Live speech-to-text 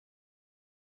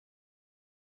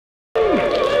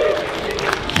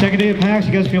Second day of PAX,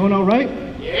 you guys feeling all right?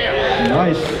 Yeah.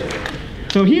 Nice.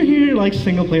 So who here likes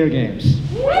single-player games?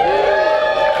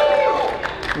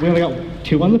 We only got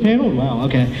 2 on the panel? Wow,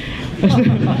 okay.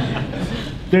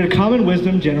 Their common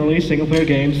wisdom, generally, single-player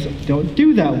games don't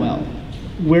do that well.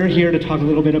 We're here to talk a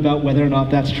little bit about whether or not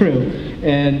that's true.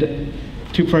 And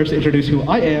to first introduce who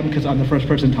I am, because I'm the first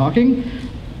person talking,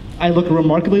 I look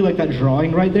remarkably like that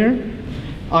drawing right there.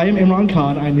 I am Imran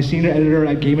Khan. I'm the senior editor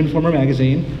at Game Informer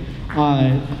magazine.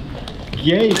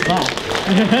 Yay, clap.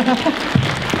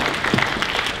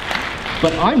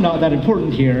 But I'm not that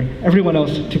important here. Everyone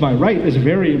else to my right is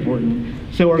very important.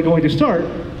 So we're going to start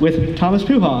with Thomas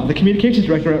Puha, the communications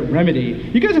director at Remedy.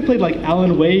 You guys have played like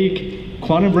Alan Wake,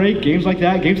 Quantum Break, games like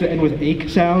that, games that end with ache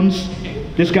sounds.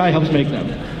 This guy helps make them.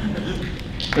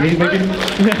 And he's making...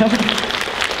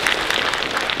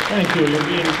 Thank you. You're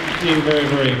being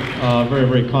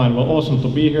very kind. Well, awesome to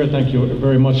be here. Thank you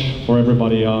very much for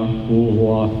everybody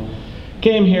who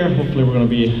came here. Hopefully we're going to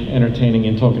be entertaining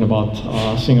and talking about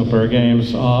single-player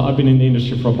games. I've been in the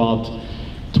industry for about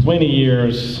 20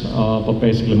 years, but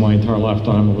basically my entire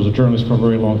lifetime. I was a journalist for a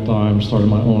very long time, started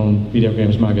my own video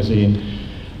games magazine,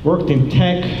 worked in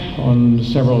tech on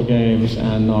several games,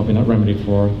 and now I've been at Remedy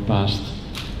for the past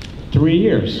 3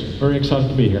 years. Very excited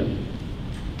to be here.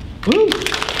 Woo!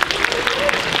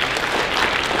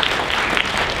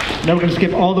 Now we're going to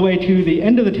skip all the way to the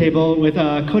end of the table with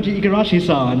Koji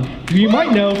Igarashi-san, who you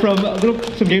might know from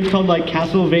some games called like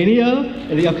Castlevania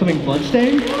and the upcoming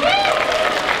Bloodstained.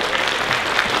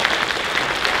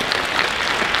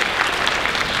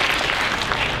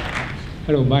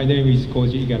 Hello, my name is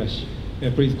Koji Igarashi.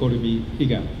 Please call me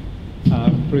Iga.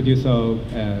 Producer of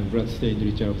Bloodstained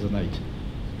Ritual of the Night.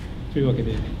 というわけ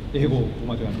で、英語ここ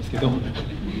までなんですけど。And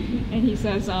he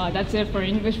says, that's it for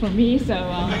English for me, so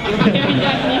you'll be hearing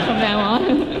that me from now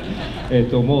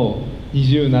on. もう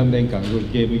20何年間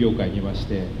ゲーム業界にいまし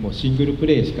て、もうシングルプ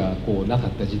レイしかこうなか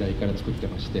った時代から作って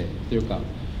まして、というか、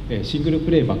シングル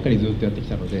プレイばっかりずっとやってき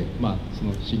たので、まあそ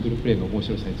のシングルプレイの面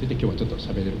白さについて今日はちょっと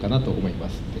喋れるかなと思いま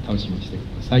す。楽しみにしてく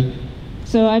ださい。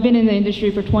So I've been in the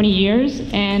industry for 20 years,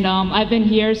 and I've been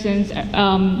here since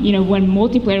when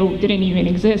multiplayer didn't even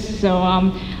exist. So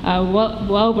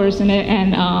well versed in it,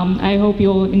 and I hope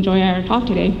you'll enjoy our talk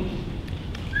today.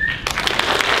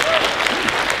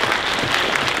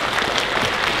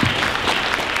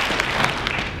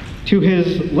 To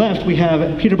his left, we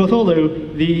have Peter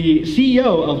Bartholow, the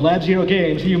CEO of Lab Zero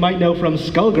Games, who you might know from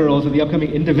Skullgirls and the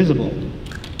upcoming Indivisible.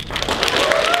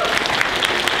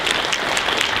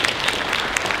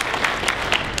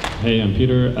 Hey, I'm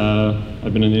Peter.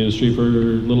 I've been in the industry for a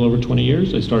little over 20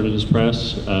 years. I started as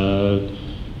press,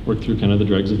 worked through kind of the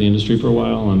dregs of the industry for a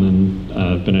while, and then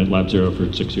I've been at Lab Zero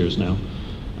for 6 years now.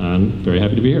 I'm very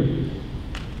happy to be here.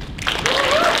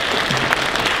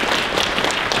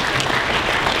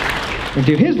 And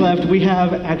to his left, we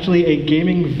have actually a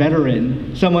gaming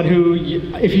veteran, someone who,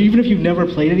 even if you've never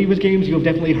played any of his games, you have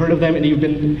definitely heard of them, and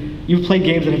you've played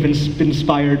games that have been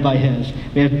inspired by his.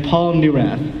 We have Paul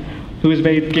Neurath, who has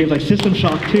made games like System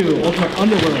Shock 2, Ultimate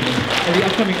Underworld, and the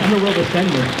upcoming Underworld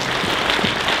Ascendant.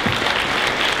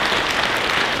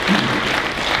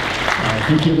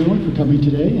 Thank you everyone for coming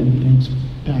today, and thanks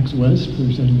PAX West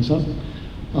for setting this up.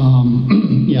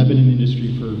 Yeah, I've been in the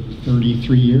industry for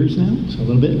 33 years now, so a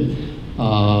little bit.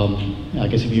 I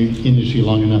guess if you're in the industry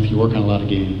long enough, you work on a lot of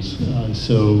games.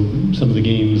 So some of the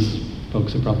games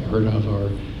folks have probably heard of are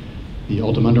the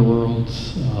Ultimate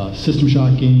Underworlds, System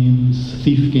Shock games,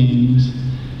 Thief games.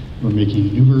 We're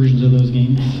making new versions of those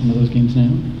games, some of those games now.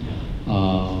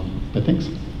 But thanks.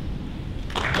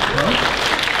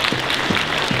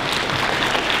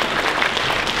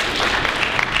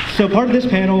 So part of this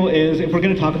panel is, if we're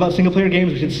going to talk about single-player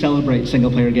games, we should celebrate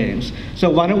single-player games. So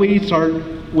why don't we start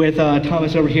with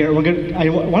Thomas over here. I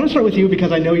want to start with you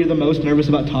because I know you're the most nervous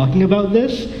about talking about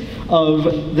this,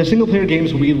 of the single-player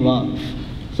games we love.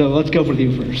 So let's go with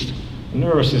you first.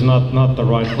 Nervous is not the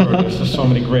right word. There's just so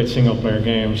many great single-player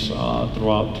games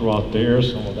throughout the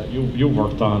years, some of that you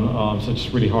worked on. So it's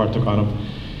really hard to kind of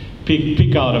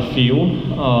pick out a few.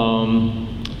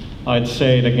 I'd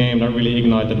say the game that really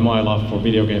ignited my love for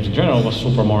video games in general was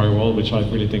Super Mario World, which I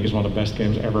really think is one of the best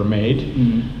games ever made.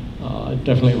 Mm-hmm. It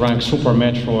definitely ranks Super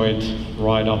Metroid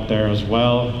right up there as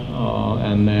well.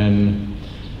 And then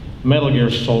Metal Gear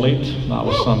Solid, that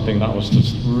was something that was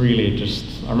just really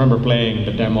I remember playing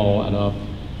the demo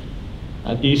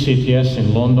at ECTS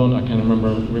in London. I can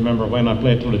remember when I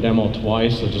played through the demo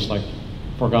twice. I just like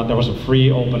forgot there was a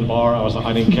free open bar.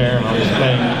 I didn't care. I was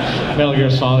playing Metal Gear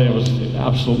Solid. It was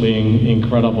absolutely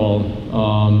incredible.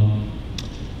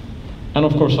 And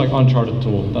of course, like Uncharted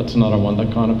 2, that's another one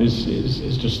that kind of is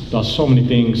just does so many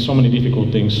things, so many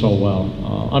difficult things so well.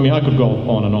 I mean, I could go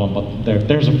on and on, but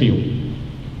there's a few.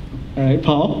 All right,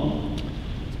 Paul?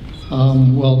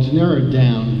 Well, to narrow it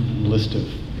down, a list of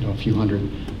a few hundred,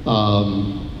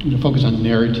 focus on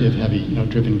narrative-heavy,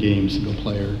 driven games, single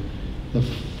player. The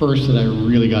first that I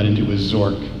really got into was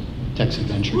Zork, text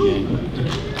adventure game,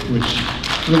 which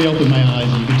really opened my eyes.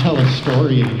 You could tell a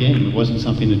story in a game. It wasn't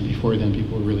something that before then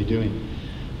people were really doing.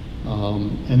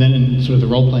 And then in sort of the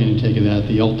role-playing intake of that,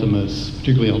 the Ultimas,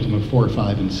 particularly Ultima 4,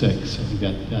 5, and 6, I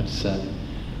think that set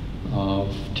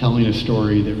of telling a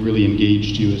story that really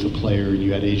engaged you as a player, and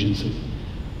you had agents of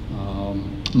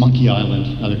Monkey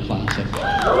Island, another classic.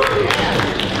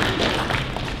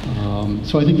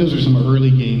 So I think those are some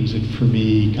early games that for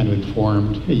me kind of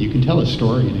informed, hey, you can tell a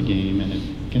story in a game, and it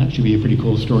can actually be a pretty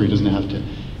cool story. You don't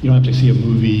have to see a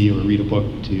movie or read a book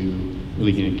to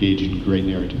really get engaged in a great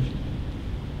narrative.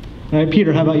 All right,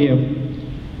 Peter, how about you?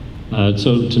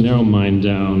 So to narrow mine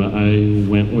down, I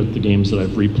went with the games that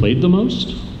I've replayed the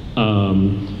most.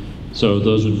 So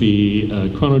those would be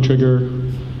Chrono Trigger,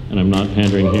 and I'm not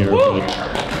pandering here, but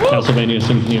Castlevania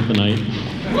Symphony of the Night.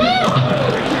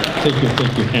 Thank you.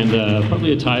 And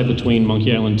probably a tie between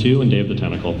Monkey Island 2 and Day of the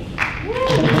Tentacle.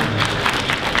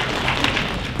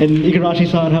 And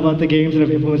Igarashi-san, how about the games that have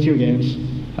influenced your games?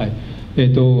 はい。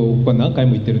僕は何回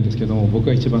も言ってるんですけども、僕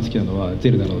が一番好きなのは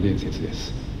ゼルダの伝説で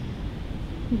す。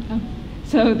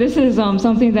So this is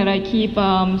something that I keep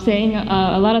saying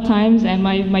a lot of times, and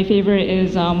my favorite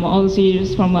is all the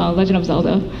series from Legend of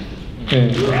Zelda.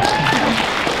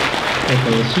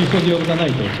 シンフォニー・オブ・ザ・ナ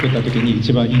イトを作った時に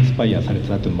一番インスパイアされて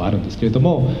たというのもあるんですけれど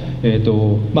も、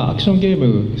アクションゲー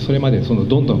ム、それまでど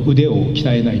んどん腕を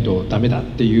鍛えないとダメだっ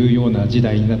ていうような時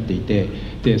代になっていて、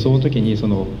でその時にか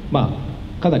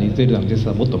なりゼルダの伝説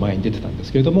はもっと前に出てたんで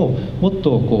すけれども、もっ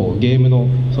とゲームの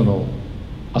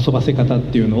遊ばせ方っ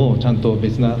ていうのをちゃんと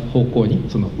別な方向に、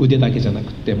腕だけじゃな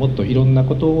くてもっといろんな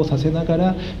ことをさせなが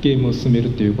らゲームを進める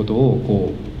っていうこと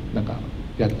を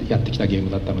やってきたゲーム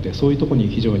だったので、そういうところに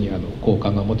非常に好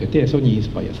感が持てて、それにインス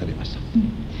パイアされました。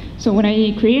So when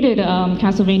I created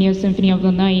Castlevania Symphony of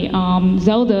the Night,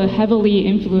 Zelda heavily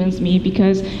influenced me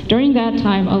because during that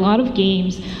time, a lot of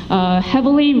games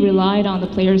heavily relied on the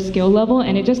player's skill level,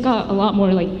 and it just got a lot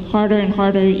more harder and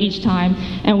harder each time.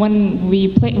 And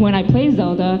when I played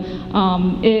Zelda,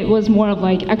 it was more of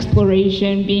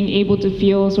exploration, being able to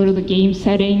feel sort of the game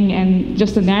setting, and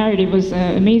just the narrative was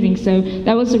amazing. So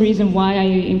that was the reason why I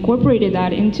incorporated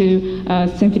that into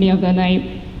Symphony of the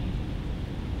Night.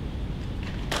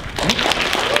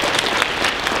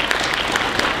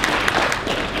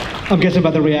 I'm guessing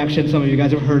by the reaction, some of you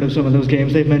guys have heard of some of those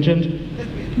games they've mentioned.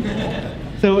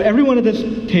 So everyone at this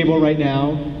table right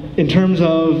now, in terms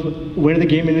of where the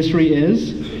game industry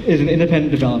is an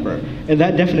independent developer. And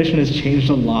that definition has changed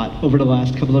a lot over the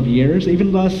last couple of years.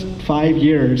 Even the last 5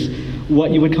 years,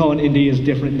 what you would call an indie is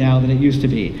different now than it used to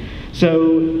be.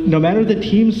 So no matter the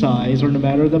team size, or no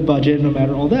matter the budget, no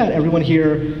matter all that, everyone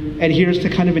here adheres to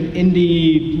kind of an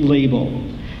indie label.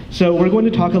 So we're going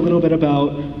to talk a little bit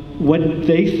about what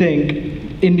they think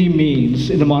indie means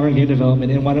in the modern game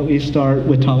development, and why don't we start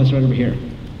with Thomas right over here.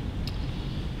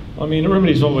 I mean,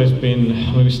 Remedy's always been,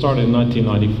 when we started in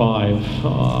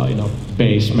 1995, in a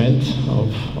basement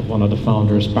of one of the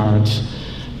founders, Barrett's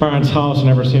house, and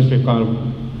ever since we've kind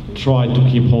of tried to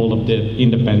keep hold of the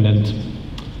independent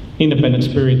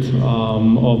spirit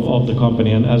of the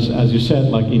company. And as you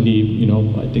said, indie,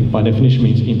 I think by definition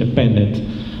means independent.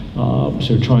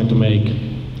 So you're trying to make,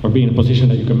 or be in a position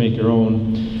that you can make your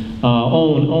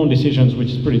own decisions,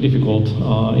 which is pretty difficult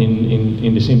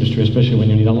in this industry, especially when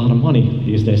you need a lot of money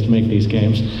these days to make these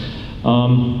games.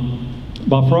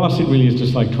 But for us, it really is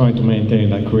just trying to maintain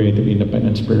that creative,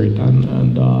 independent spirit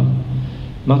and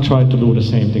not try to do the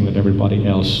same thing that everybody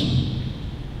else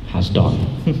has done.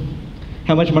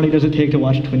 How much money does it take to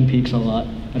watch Twin Peaks a lot,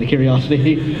 out of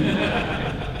curiosity?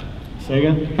 Say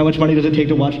again? How much money does it take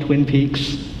to watch Twin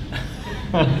Peaks?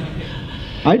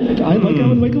 I would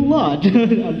like a lot.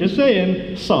 I'm just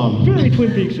saying. Some. Very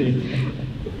Twin Peaksy.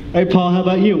 All right, Paul, how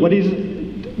about you?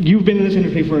 You've been in this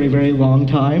industry for a very long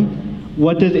time.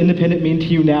 What does independent mean to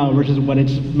you now versus what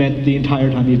it's meant the entire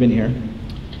time you've been here?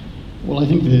 Well, I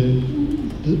think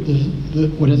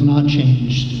what has not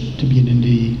changed to be an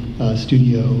indie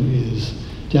studio is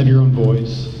to have your own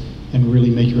voice and really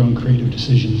make your own creative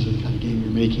decisions of the kind of game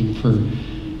you're making for,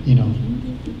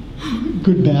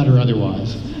 good, bad, or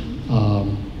otherwise.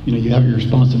 You have your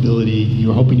responsibility,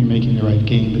 you're hoping you're making the right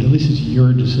game, but at least it's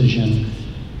your decision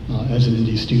as an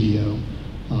indie studio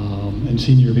and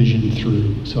seeing your vision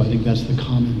through. So I think that's the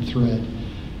common thread.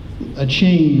 a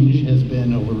change has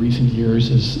been over recent years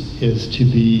is to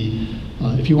be,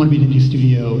 if you want to be an indie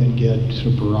studio and get sort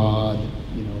of broad,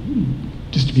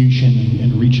 distribution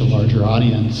and reach a larger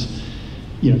audience,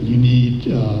 you need,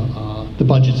 the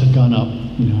budgets have gone up,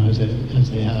 as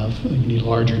they have. You need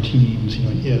larger teams,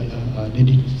 an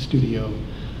indie studio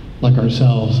like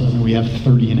ourselves. I mean, we have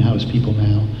 30 in-house people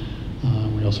now.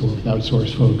 We also work with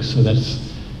outsourced folks, so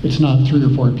it's not 3 or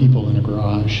 4 people in a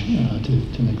garage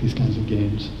to make these kinds of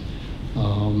games.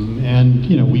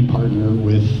 And we partner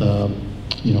with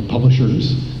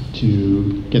publishers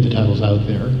to get the titles out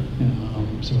there.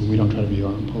 So we don't try to be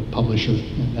our own publisher.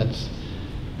 And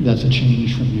that's a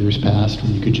change from years past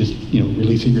when you could just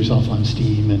release it yourself on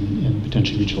Steam and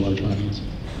potentially reach a large audience.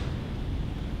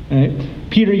 All right.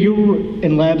 Peter, you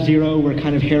and Lab Zero were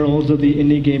kind of heralds of the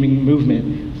indie gaming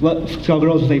movement.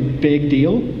 Skullgirls is a big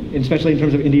deal, especially in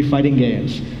terms of indie fighting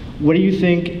games. What do you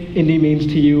think indie means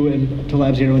to you and to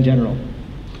Lab Zero in general?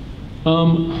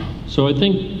 So I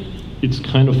think it's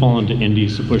kind of fallen to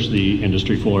indies to push the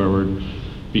industry forward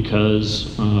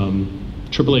because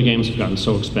AAA games have gotten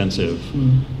so expensive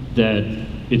that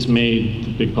it's made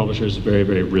the big publishers very,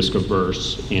 very risk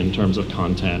averse in terms of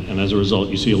content, and as a result,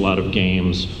 you see a lot of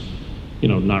games,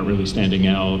 not really standing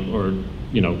out, or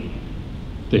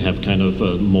they have kind of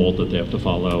a mold that they have to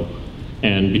follow.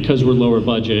 And because we're lower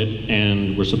budget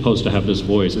and we're supposed to have this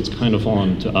voice, it's kind of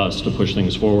fallen to us to push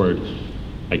things forward,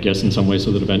 I guess in some ways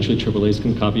so that eventually AAAs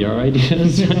can copy our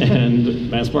ideas and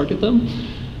mass market them.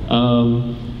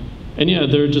 And yeah,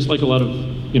 they're just like a lot of,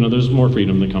 there's more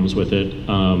freedom that comes with it.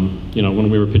 When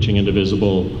we were pitching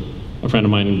Indivisible, a friend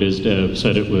of mine in BizDev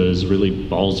said it was really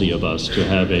ballsy of us to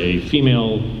have a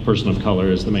female person of color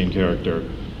as the main character.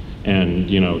 And,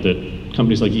 that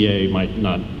companies like EA might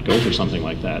not go for something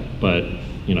like that, but,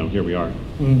 here we are.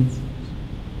 And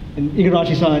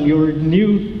Igarashi-san, you're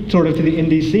new sort of to the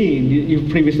indie scene. You've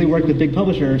previously worked with big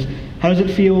publishers. How does it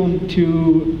feel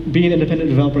to be an independent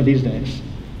developer these days?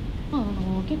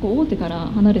 結構大手から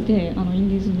離れてイン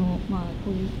ディーズの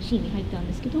こういうシーンに入ったん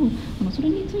ですけど、それ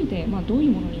についてどうい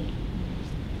うものにイン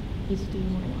ディーズという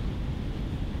もの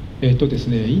は。です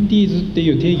ね、インディーズって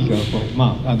いう定義が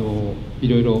い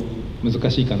ろいろ難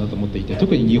しいかなと思っていて、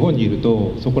特に日本にいる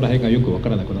とそこら辺がよく分か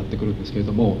らなくなってくるんですけれ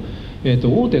ども、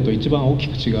大手と一番大き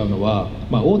く違うのは、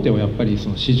大手はやっぱりそ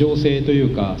の市場性とい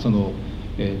うか必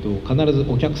ず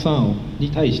お客さん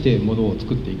に対してものを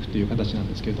作っていくという形なん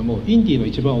ですけれども、インディーの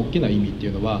一番大きな意味ってい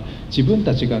うのは自分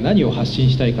たちが何を発信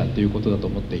したいかっていうことだと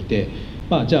思っていて、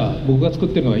じゃあ僕が作っ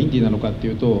てるのがインディーなのかって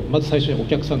いうと、まず最初にお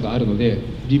客さんがあるので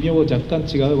微妙若干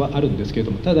違うはあるんですけれ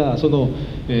ども、ただ大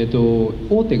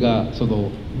手が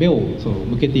目を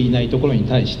向けていないところに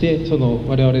対して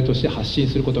我々として発信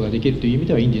することができるという意味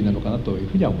ではインディーなのかなという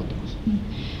ふうには思っています。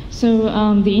So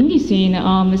the indie scene,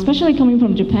 especially coming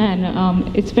from Japan,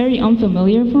 it's very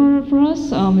unfamiliar for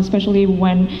us, especially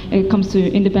when it comes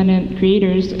to independent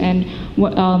creators. And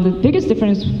the biggest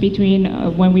difference between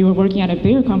when we were working at a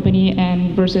bigger company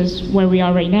and versus where we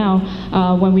are right now,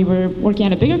 when we were working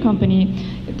at a bigger company,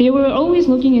 they were always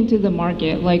looking into the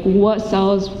market, like what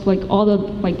sells, like all the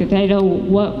the data,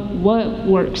 what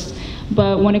works.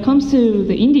 But when it comes to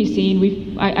the indie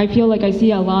scene, I feel like I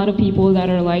see a lot of people that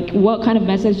are like, what kind of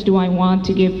message do I want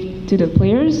to give to the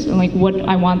players, and like what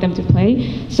I want them to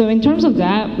play. So in terms of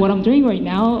that, what I'm doing right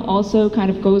now also kind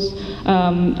of goes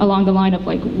along the line of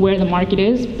like where the market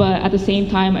is, but at the same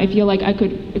time, I feel like I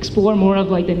could explore more of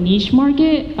like the niche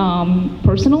market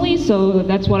personally. So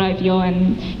that's what I feel,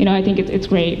 and I think it's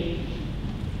great.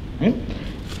 Right.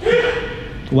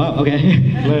 Wow.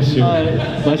 Okay. Bless you.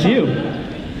 Bless you.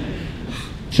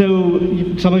 So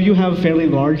some of you have fairly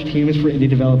large teams for indie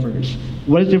developers.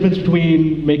 What is the difference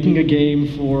between making a game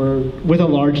with a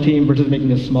large team versus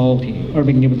making a small team, or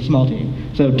making it with a small team?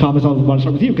 So Thomas, I want to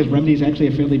start with you, because Remedy is actually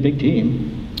a fairly big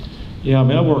team. Yeah,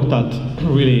 I worked at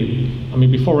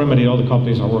before Remedy, all the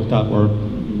companies I worked at were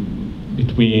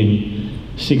between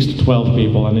 6 to 12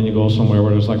 people, and then you go somewhere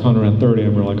where there's like 130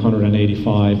 and we're like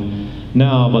 185.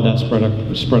 Now, but that's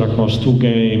spread across 2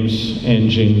 games,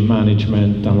 engine,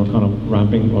 management, and we're kind of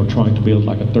ramping or trying to build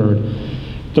like a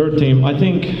third team. I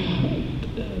think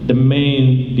the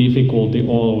main difficulty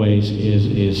always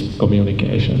is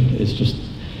communication. It's just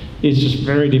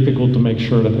very difficult to make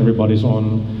sure that everybody's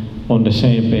on the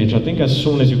same page. I think as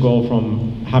soon as you go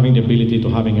from having the ability to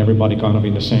having everybody kind of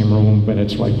in the same room, when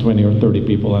it's like 20 or 30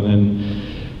 people, and then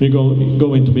you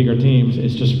go into bigger teams,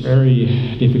 it's just very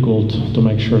difficult to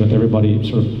make sure that everybody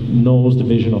sort of knows the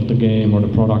vision of the game or the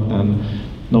product and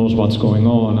knows what's going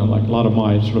on. And like a lot of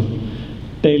my sort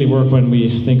of daily work when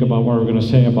we think about what we're going to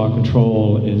say about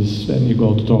Control is then you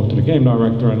go to talk to the game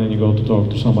director and then you go to talk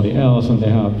to somebody else and they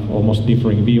have almost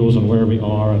differing views on where we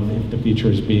are and if the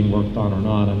feature is being worked on or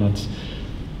not, and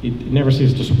it never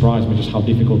ceases to surprise me just how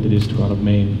difficult it is to kind of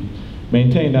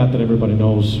maintain that everybody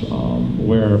knows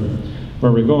where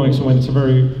we're going. So when it's a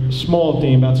very small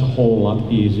team, that's a whole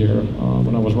lot easier.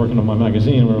 When I was working on my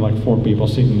magazine, we were like 4 people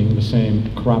sitting in the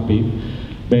same crappy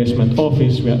basement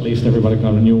office. At least everybody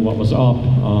kind of knew what was up.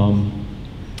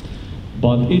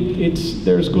 But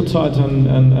there's good sides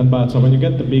and bad. So when you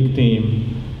get the big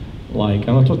team, like,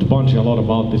 and I talked to Bungie a lot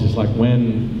about this, is like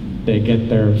when they get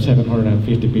their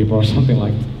 750 people or something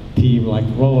like team like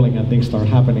rolling and things start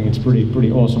happening, it's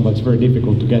pretty awesome, but it's very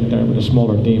difficult to get there with a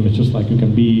smaller team. It's just like you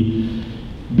can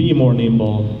be more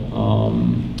nimble.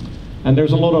 And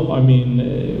there's a lot of, I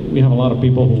mean, we have a lot of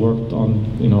people who worked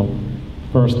on, you know,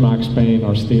 first Max Payne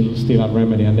or still at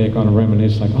Remedy, and they kind of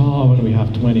reminisce like, oh, when we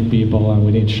have 20 people and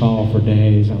we didn't shower for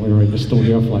days and we were in the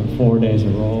studio for like 4 days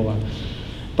in a row. And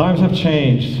times have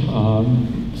changed.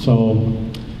 So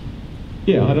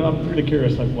yeah, I'm really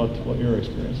curious like what your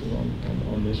experience is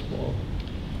on this wall.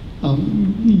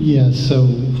 Yeah, so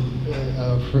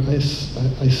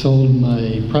I sold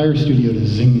my prior studio to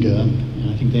Zynga, and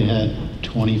I think they had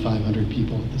 2,500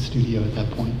 people at the studio at that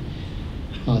point.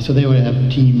 So they would have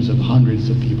teams of hundreds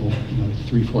of people, you know,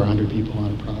 300-400 people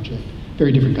on a project.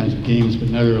 Very different kinds of games, but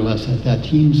nevertheless, at that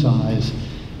team size,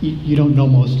 you don't know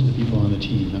most of the people on the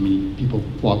team. I mean, people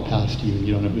walk past you and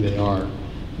you don't know who they are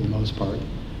for the most part.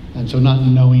 And so not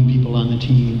knowing people on the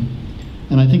team.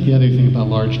 And I think the other thing about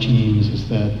large teams is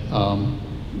that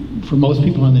for most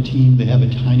people on the team, they have a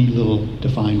tiny little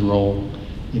defined role.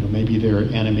 You know, maybe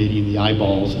they're animating the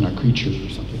eyeballs in a creature or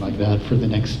something like that for the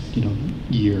next, you know,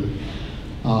 year.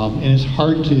 And it's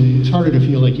harder to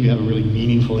feel like you have a really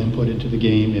meaningful input into the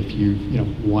game if you're, you know,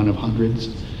 one of hundreds.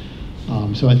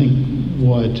 So I think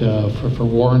what for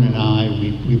Warren and I,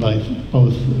 we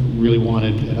both really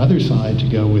wanted at OtherSide to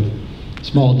go with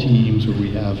small teams where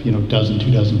we have, you know,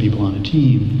 2 people on a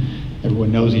team.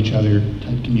 Everyone knows each other,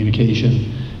 tight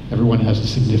communication. Everyone has a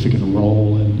significant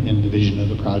role in the vision of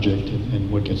the project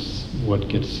and what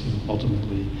gets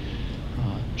ultimately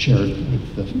shared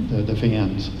with the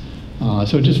fans.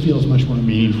 So it just feels much more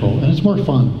meaningful, and it's more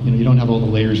fun. You know, you don't have all the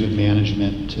layers of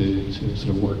management to sort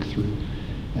of work through,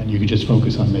 and you can just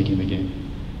focus on making the game.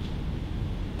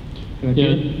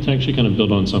 Yeah, to actually kind of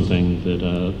build on something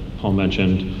that Paul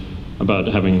mentioned about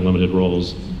having limited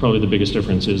roles, probably the biggest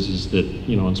difference is that,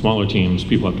 you know, in smaller teams,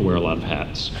 people have to wear a lot of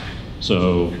hats.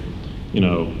 So, you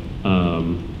know,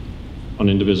 on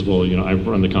Indivisible, you know, I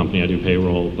run the company, I do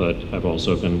payroll, but I've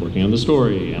also been working on the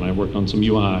story, and I worked on some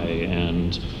UI,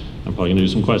 and I'm probably gonna do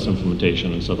some quest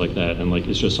implementation and stuff like that, and like,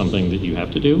 it's just something that you have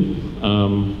to do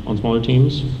on smaller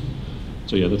teams.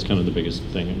 So yeah, that's kind of the biggest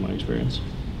thing in my experience.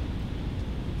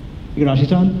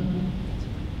 Igarashi-san?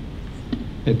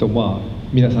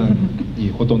 皆さんに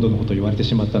ほとんどのことを言われて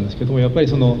しまったんですけども、やっぱり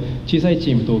その小さい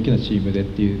チームと大きなチームでっ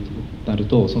ていうなる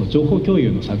と、その情報共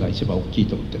有の差が一番大きい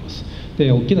と思っています。で、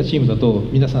大きなチームだと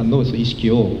皆さんの意識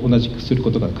を同じくする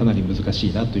ことがかなり難し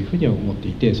いなというふうには思って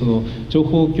いて、その情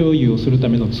報共有をするた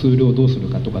めのツールをどうする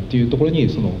かとかっていうところに、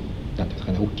その何ていうんです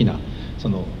かね、大きなそ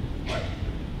の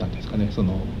何ていうんですかね、そ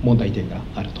の問題点が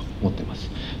あると思ってま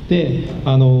す。で、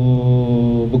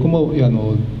僕も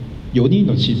4人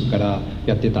のチームから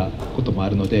やってたこともあ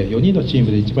るので、4人のチー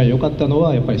ムで一番良かったの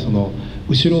はやっぱりその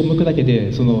後ろを向くだけ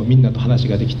でそのみんなと話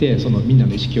ができて、そのみんな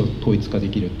の意識を統一化で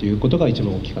きるっていうことが一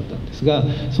番大きかったんですが、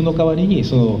その代わりに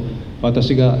その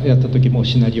私がやった時も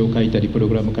シナリオを書いたりプロ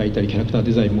グラム書いたりキャラクター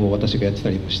デザインも私がやってた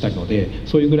りもしたので、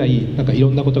そういうぐらいなんかいろ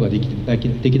んなことができない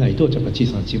とやっぱ小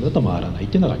さなチームだと回らないっ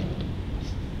ていうのがあります。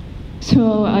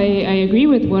So I agree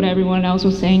with what everyone else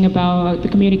was saying about the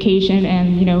communication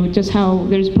and, you know, just how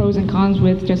there's pros and cons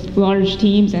with just large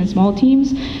teams and small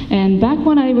teams. And back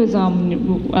when I was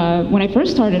when I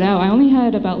first started out, I only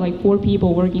had about like 4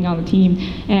 people working on the team.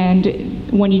 And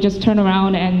when you just turn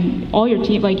around and all your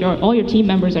team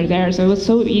members are there, so it was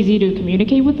so easy to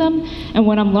communicate with them. And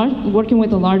when I'm working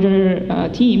with the larger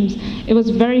teams, it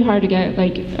was very hard to get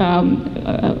like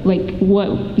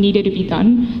what needed to be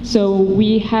done. So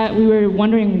we were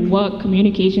wondering what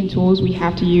communication tools we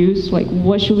have to use, like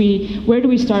where do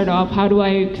we start off, how do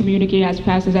I communicate as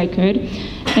fast as I could.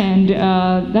 And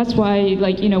that's why,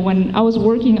 like, you know, when I was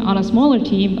working on a smaller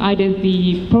team, I did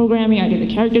the programming, I did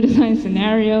the character design,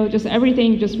 scenario, just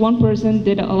everything, just one person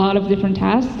did a lot of different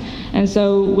tasks. And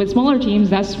so with smaller teams,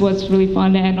 that's what's really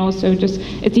fun, and also just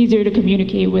it's easier to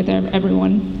communicate with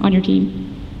everyone on your team.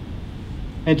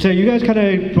 And so you guys kind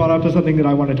of brought up to something that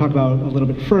I want to talk about a little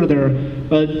bit further,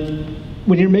 but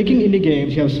when you're making indie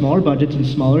games, you have smaller budgets and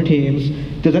smaller teams.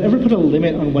 Does that ever put a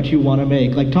limit on what you want to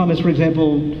make? Like Thomas, for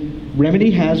example,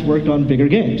 Remedy has worked on bigger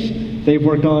games. They've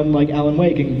worked on like Alan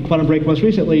Wake and Quantum Break most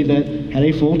recently that had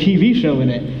a full TV show in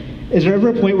it. Is there ever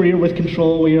a point where you're with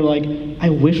Control where you're like, I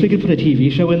wish we could put a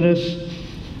TV show in this?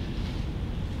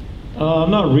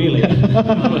 Not really.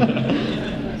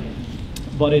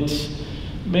 But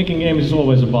making games is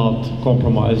always about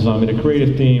compromise. I mean, the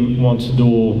creative team wants to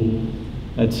do,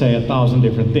 let's say, 1,000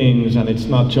 different things, and it's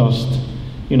not just,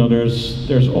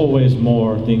 there's always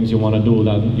more things you want to do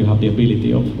than you have the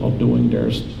ability of doing.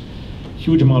 There's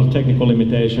huge amount of technical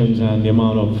limitations and the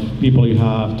amount of people you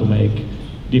have to make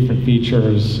different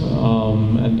features,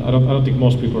 and I don't think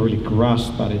most people really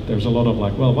grasp at it. There's a lot of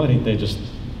like, well, why didn't they just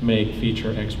make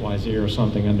feature X, Y, Z or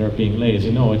something, and they're being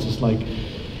lazy? No, it's just like,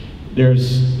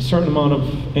 there's a certain amount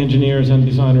of engineers and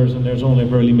designers, and there's only a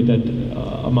very limited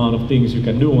amount of things you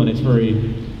can do, and it's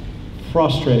very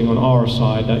frustrating on our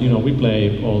side that we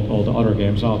play all the other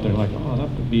games out there, like, oh, that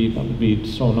would be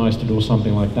so nice to do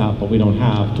something like that, but we don't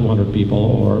have 200 people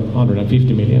or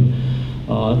 150 million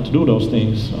to do those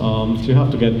things. So you have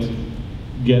to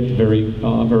get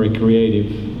very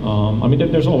creative. I mean,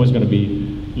 there's always going to be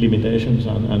limitations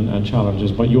and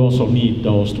challenges, but you also need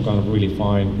those to kind of really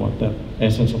find what the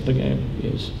essence of the game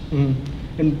is.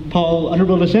 And Paul,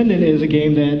 Underworld Ascendant is a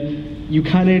game that you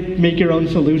kind of make your own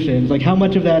solutions. Like, how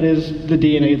much of that is the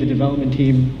DNA of the development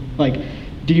team? Like,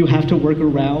 do you have to work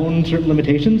around certain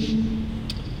limitations?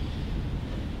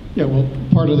 Yeah, well,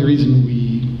 part of the reason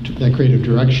we took that creative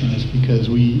direction is because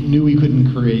we knew we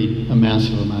couldn't create a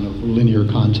massive amount of linear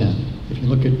content. If you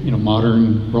look at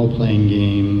modern role-playing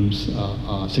games,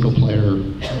 single-player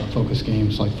focused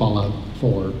games like Fallout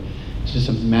 4, it's just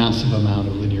a massive amount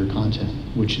of linear content,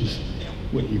 which is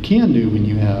what you can do when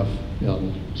you have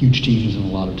huge teams and a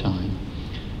lot of time.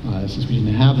 Since we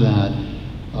didn't have that,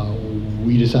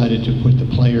 we decided to put the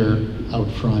player out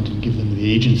front and give them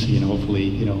the agency and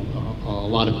hopefully a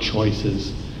lot of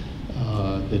choices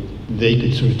that they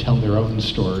could sort of tell their own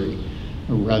story,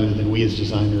 rather than we as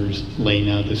designers laying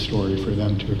out the story for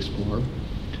them to explore.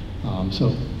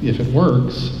 So if it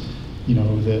works,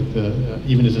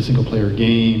 even as a single player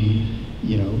game,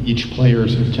 each player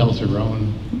sort of tells their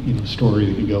own story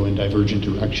that can go in divergent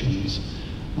directions.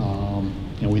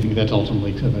 And we think that's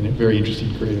ultimately kind of a very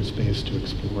interesting creative space to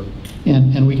explore.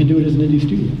 And we can do it as an indie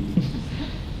studio.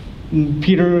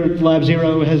 Peter Lab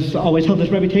Zero has always held this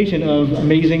reputation of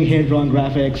amazing hand-drawn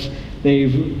graphics.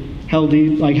 They've had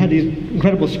these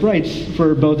incredible sprites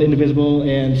for both Indivisible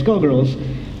and Skullgirls.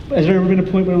 Has there ever been a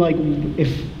point where, like,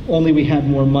 if only we had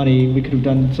more money, we could have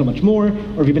done so much more? Or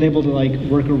have you been able to, like,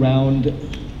 work around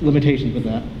limitations with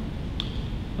that?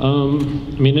 I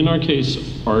mean, in our case,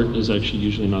 art is actually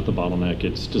usually not the bottleneck.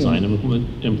 It's design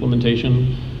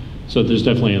implementation. So there's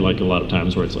definitely like a lot of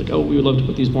times where it's like, oh, we would love to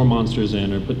put these more monsters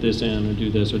in, or put this in, or do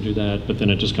this, or do that. But then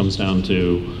it just comes down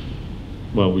to,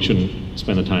 well, we shouldn't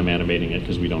spend the time animating it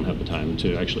because we don't have the time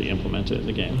to actually implement it in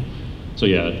the game. So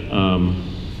yeah,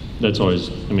 that's always,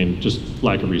 I mean, just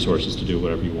lack of resources to do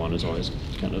whatever you want is always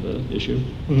kind of the issue.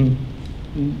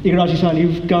 Igarashi-san,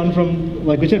 you've gone from,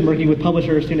 like we said, working with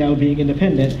publishers to now being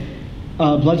independent.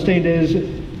 Bloodstained is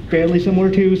fairly similar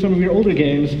to some of your older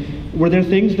games. Were there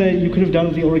things that you could have done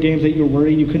with the older games that you were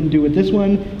worried you couldn't do with this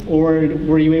one, or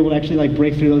were you able to actually like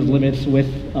break through those limits with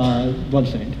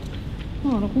Bloodstained?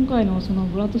 今回のその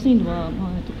ブラッドステインドは、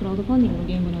クラウドファンディングの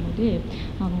ゲームなので、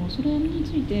それにつ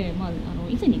いて、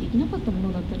以前にできなかったも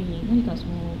のだったり、何かそ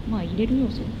の、入れる要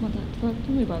素、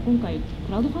例えば今回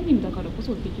クラウドファンディングだからこ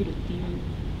そできるっていう、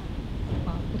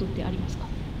ことってありますか？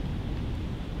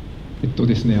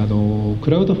ですね、ク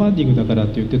ラウドファンディングだからっ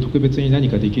て言って特別に何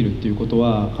かできるっていうこと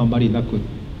はあんまりな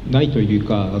いという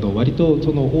か、割と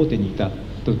その大手にいた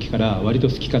時から割と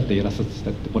好き勝手やらせて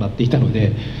もらっていたの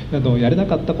で、やれな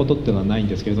かったことっていうのはないん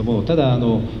ですけれども、ただ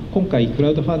今回クラ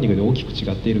ウドファンディングで大きく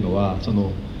違っているのは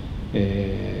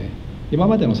今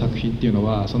までの作品っていうの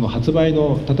はその発売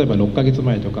の例えば6ヶ月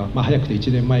前とか、早くて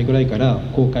1年前ぐらいから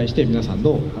公開して皆さん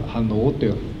の反応をってい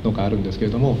うのがあるんですけ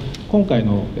れども、今回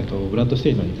のブラッドス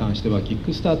テインドに関してはキッ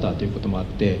クスターターということもあっ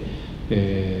て、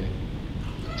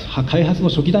開発の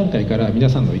初期段階から皆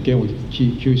さんの意見を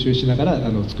吸収しながら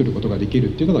作ることができ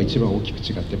るっていうのが一番大きく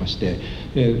違ってまして、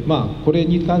これ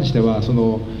に関しては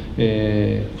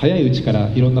早いうちから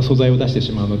いろんな素材を出して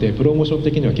しまうのでプロモーション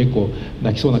的には結構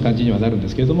泣きそうな感じにはなるんで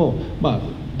すけれども、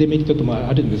デメリットも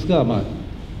あるんですが、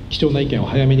貴重な意見を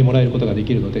早めにもらえることがで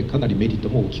きるのでかなりメリット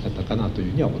も大きかったかなとい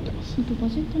うふうには思ってます。バ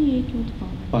ジェットに影響とか？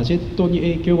バジェットに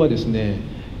影響はですね、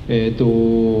キ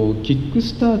ック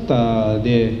スターター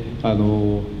で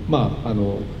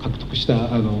獲得した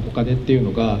お金っていう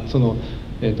のが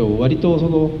割と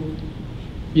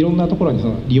いろんなところ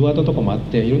にリワードとかもあっ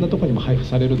ていろんなところにも配布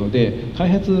されるので開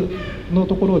発の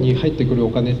ところに入ってくるお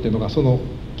金っていうのがその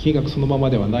金額そのまま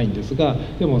ではないんですが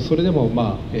でもそれでも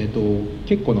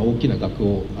結構な大きな額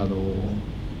を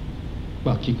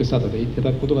キックスターターでいた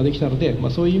だくことができたので、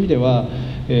そういう意味では、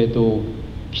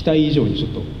期待以上にちょ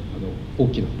っと大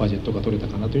きなバジェットが取れ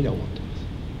たかなというふうには思っています。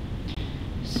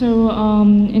So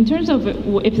in terms of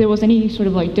if there was any sort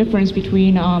of like difference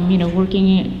between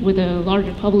working with a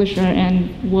larger publisher and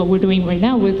what we're doing right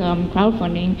now with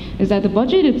crowdfunding is that the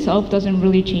budget itself doesn't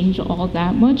really change all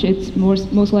that much. It's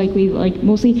most likely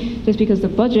mostly just because the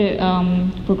budget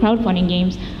for crowdfunding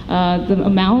games, the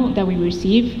amount that we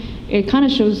receive, it kind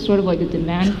of shows sort of like the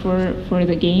demand for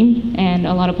the game, and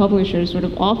a lot of publishers sort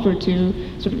of offer to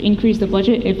sort of increase the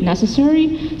budget if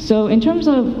necessary. So in terms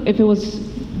of if it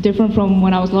was different from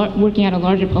when I was working at a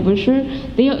larger publisher,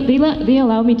 they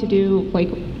allow me to do like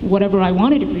whatever I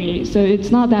wanted to create. So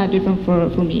it's not that different for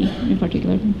me in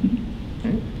particular.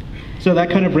 So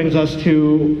that kind of brings us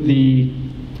to the,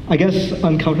 I guess,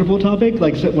 uncomfortable topic.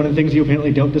 Like one of the things you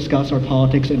apparently don't discuss are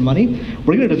politics and money.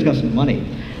 We're going to discuss money.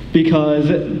 Because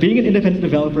being an independent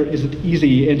developer isn't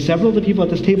easy, and several of the people at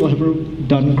this table have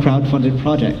done crowdfunded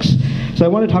projects. So I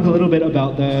want to talk a little bit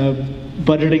about the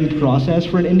budgeting process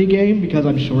for an indie game, because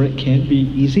I'm sure it can't be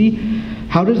easy.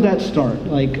 How does that start?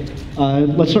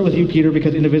 Let's start with you, Peter,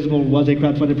 because Indivisible was a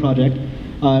crowdfunded project.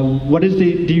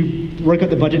 Do you work out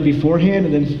the budget beforehand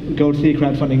and then go to the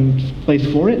crowdfunding place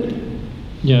for it?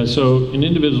 Yeah, so in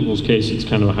Indivisible's case, it's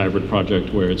kind of a hybrid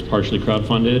project where it's partially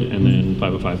crowdfunded and then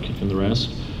 505 kicked in the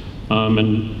rest.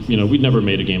 And we'd never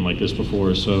made a game like this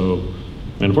before, so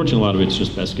unfortunately a lot of it's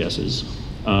just best guesses.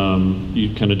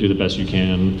 You kind of do the best you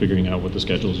can, figuring out what the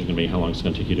schedules are going to be, how long it's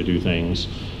going to take you to do things.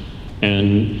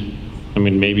 And I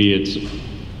mean, maybe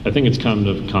I think it's kind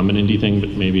of a common indie thing,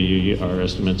 but maybe our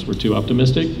estimates were too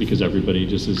optimistic because everybody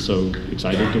just is so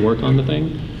excited to work on the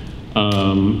thing.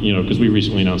 Because we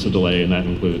recently announced a delay, and that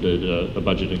included a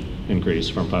budget increase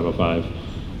from 505.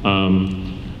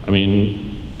 I mean,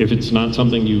 if it's not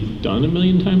something you've done a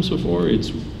million times before,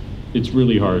 it's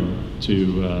really hard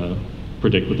to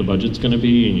predict what the budget's going to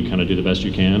be, and you kind of do the best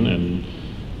you can and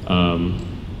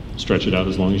stretch it out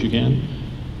as long as you can.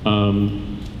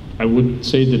 I would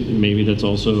say that maybe that's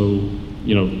also,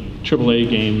 AAA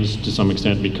games to some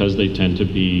extent, because they tend to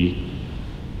be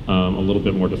a little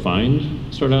bit more defined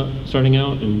starting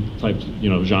out in types,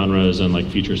 genres and like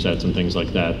feature sets and things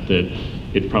like that, that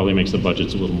it probably makes the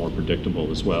budgets a little more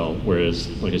predictable as well. Whereas,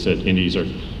 like I said, indies are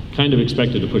kind of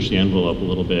expected to push the envelope a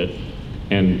little bit,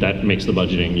 and that makes the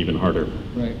budgeting even harder.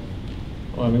 Right.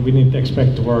 Well, I mean, we didn't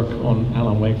expect to work on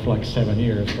Alan Wake for like 7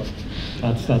 years, but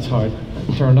that's how it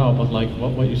turned out. But like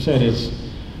what you said is,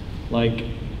 like,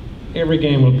 every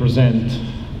game will present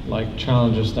like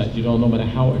challenges that you don't, no matter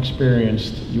how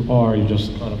experienced you are, you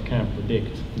just kind of can't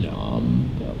predict. Yeah.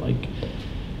 Like,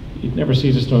 it never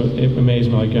ceases to amaze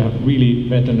me. Like, you have really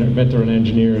veteran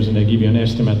engineers, and they give you an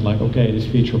estimate, like, okay, this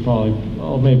feature probably,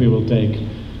 maybe will take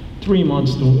 3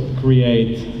 months to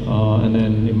create, and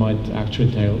then it might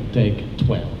actually take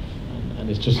 12. And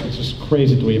it's just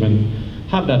crazy to even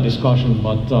have that discussion.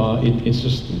 But it's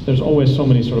just, there's always so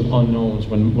many sort of unknowns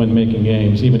when making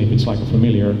games, even if it's like a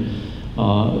familiar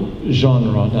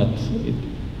genre, that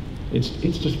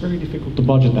it's just very difficult to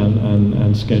budget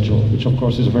and schedule, which of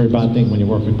course is a very bad thing when you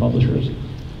work with publishers.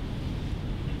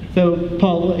 So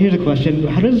Paul, here's a question.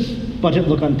 How does budget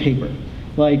look on paper?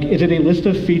 Like, is it a list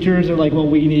of features or like, well,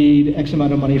 we need X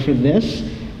amount of money for this?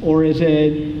 Or is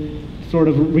it sort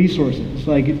of resources?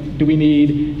 Like, do we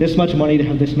need this much money to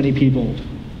have this many people?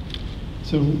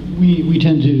 So we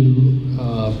tend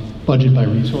to budget by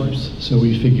resource. So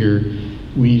we figure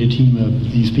we need a team of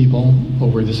these people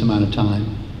over this amount of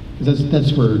time.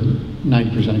 That's where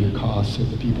 90% of your costs are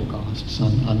the people costs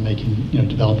on making,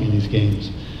 developing these games.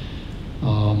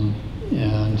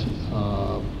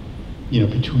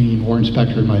 Between Warren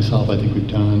Spector and myself, I think we've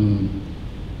done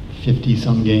 50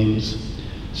 some games.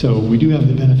 So we do have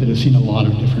the benefit of seeing a lot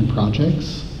of different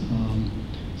projects.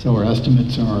 So our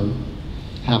estimates are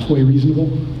halfway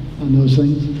reasonable on those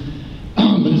things.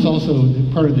 But it's also,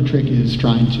 part of the trick is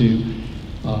trying to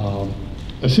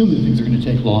assume that things are going to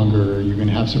take longer, you're going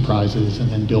to have surprises, and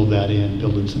then build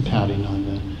in some padding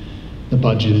on the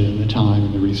budget and the time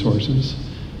and the resources.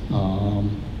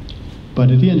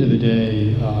 But at the end of the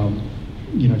day,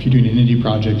 if you're doing an indie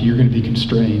project, you're going to be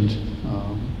constrained.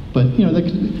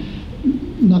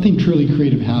 Nothing truly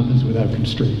creative happens without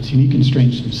constraints. You need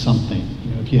constraints from something.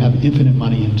 If you have infinite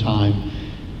money and time,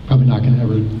 probably not going to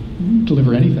ever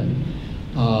deliver anything.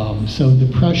 So the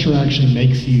pressure actually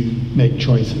makes you make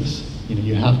choices.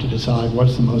 You have to decide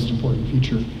what's the most important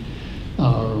feature,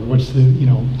 or what's the,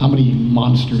 how many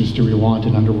monsters do we want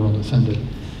in Underworld Ascendant?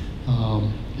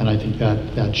 And I think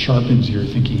that sharpens your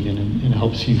thinking and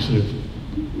helps you sort of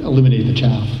eliminate the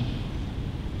chaff.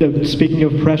 So speaking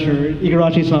of pressure,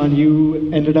 Igarashi-san,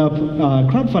 you ended up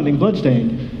crowdfunding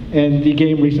Bloodstained, and the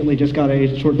game recently just got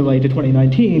a short delay to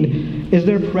 2019. Is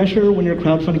there pressure when you're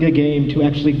crowdfunding a game to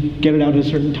actually get it out at a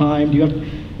certain time?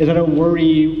 Is that a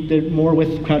worry that more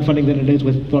with crowdfunding than it is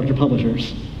with larger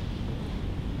publishers?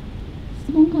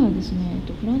 質問からですね、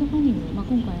クラウドファンディング、今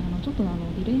回ちょっとデ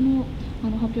ィレイの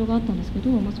発表があったんですけど、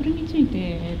それについ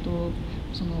て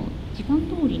その時間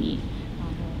通りに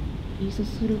リリース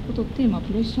することって、プ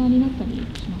レッシャーになったりし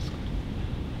ますか？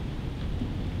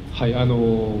はい、今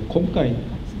回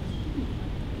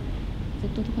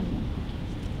Z とかにも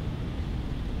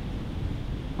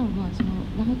その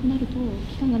長くなると、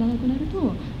期間が長くなる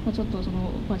と、ちょっとそ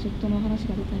のバジェットの話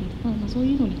が出たりとか、そう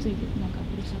いうのについてプレ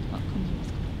ッシャーとか感じま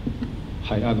すか？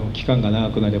はい、期間が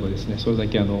長くなればですね、それだ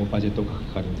けバジェットがか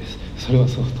かるんです。それは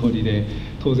その通りで、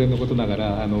当然のことなが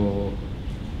ら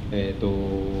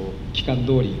期間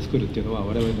通りに作るっていうのは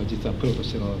我々の実はプロと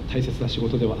しての大切な仕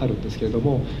事ではあるんですけれど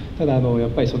も、ただやっ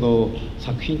ぱりその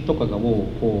作品とかがも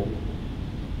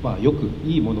うよく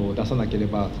いいものを出さなけれ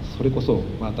ば、それこそ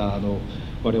また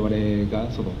我々が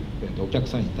そのお客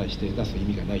さんに対して出す意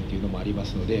味がないというのもありま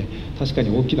すので、確か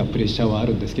に大きなプレッシャーはあ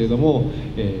るんですけれども、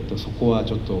そこは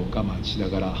ちょっと我慢しな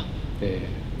がら、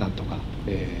なんとか、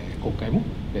今回も、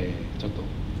ちょっと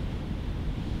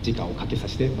時間をかけさ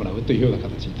せてもらうというような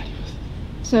形になります。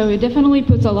So it definitely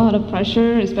puts a lot of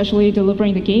pressure, especially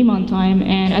delivering the game on time.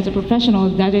 And as a professional,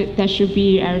 that should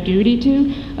be our duty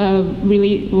to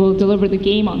really will deliver the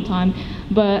game on time.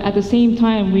 But at the same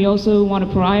time, we also want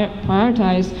to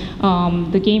prioritize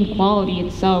the game quality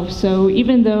itself. So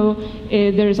even though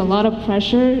there's a lot of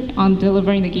pressure on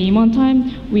delivering the game on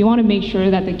time, we want to make sure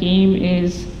that the game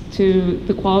is to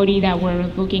the quality that we're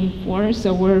looking for.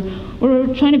 So we're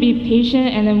trying to be patient,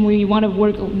 and then we want to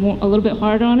work a little bit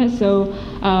harder on it. So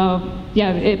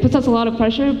yeah, it puts us a lot of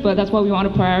pressure, but that's what we want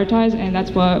to prioritize, and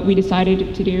that's what we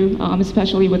decided to do,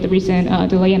 especially with the recent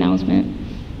delay announcement.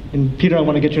 And Peter, I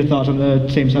want to get your thoughts on the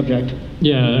same subject.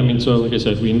 Yeah, I mean, so like I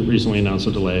said, we recently announced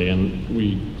a delay, and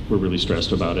we were really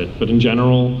stressed about it. But in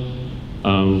general,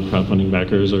 crowdfunding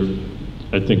backers are,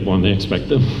 I think, one, they expect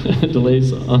them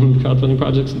delays on crowdfunding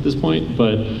projects at this point,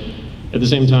 but at the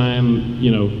same time,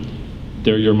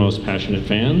 they're your most passionate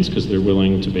fans because they're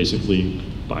willing to basically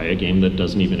buy a game that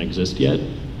doesn't even exist yet.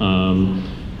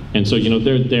 And so,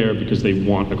 they're there because they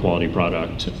want a quality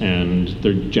product, and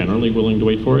they're generally willing to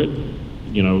wait for it.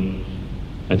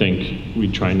 I think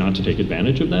we try not to take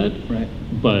advantage of that. Right.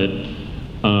 But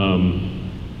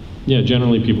yeah,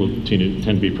 generally people tend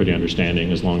to be pretty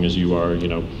understanding as long as you are,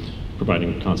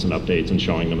 providing constant updates and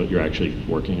showing them that you're actually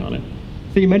working on it.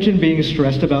 So you mentioned being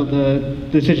stressed about the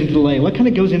decision to delay. What kind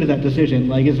of goes into that decision?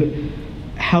 Like,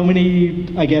 how many,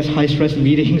 I guess, high-stress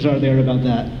meetings are there about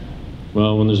that?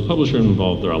 Well, when there's a publisher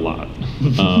involved, there are a lot,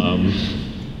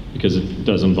 because it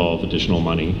does involve additional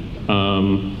money.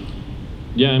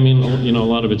 Yeah, I mean, a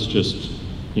lot of it's just,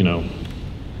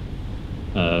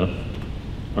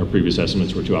 our previous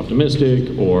estimates were too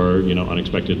optimistic, or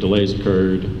unexpected delays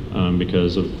occurred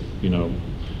because of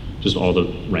just all the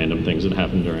random things that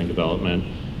happen during development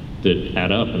that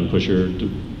add up and push your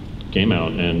game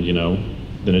out, and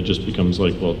then it just becomes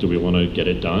like, well, do we want to get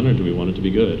it done or do we want it to be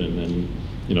good? And then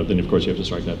then of course you have to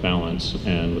strike that balance.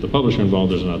 And with the publisher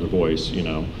involved, there's another voice,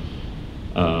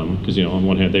 because on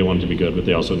one hand they want it to be good, but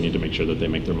they also need to make sure that they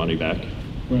make their money back.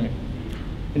 Right.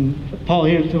 And Paul,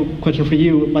 here's a question for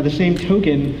you. By the same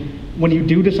token, when you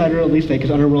do decide a release date,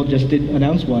 because Underworld just did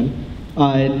announce one,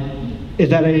 is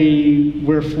that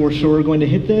we're for sure going to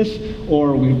hit this,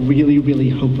 or we really, really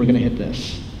hope we're going to hit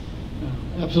this?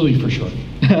 Absolutely for sure.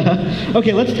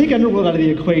 Okay, let's take Underworld out of the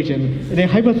equation. In a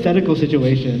hypothetical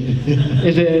situation,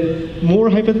 is it more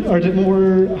hope, or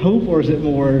is it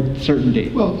more certainty?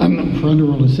 Well, for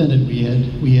Underworld Ascendant, we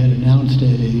had announced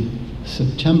a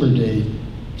September date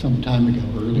some time ago,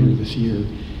 earlier this year,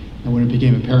 and when it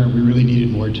became apparent we really needed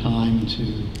more time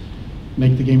to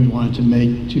make the game we wanted to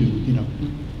make, to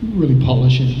really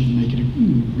polish it and make it a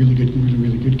really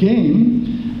good game,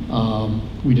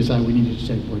 we decided we needed to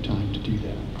take more time to do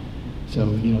that. So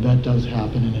that does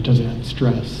happen, and it does add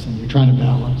stress, and you're trying to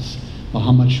balance, well,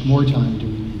 how much more time do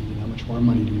we need, and how much more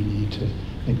money do we need to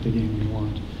make the game we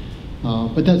want.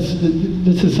 But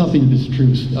this is something that's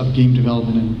true of game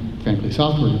development and frankly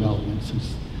software development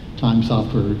since time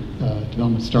software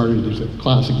development started. There's a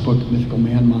classic book, Mythical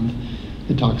Man Month,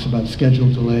 that talks about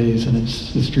schedule delays, and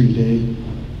it's true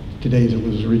today as it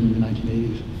was written in the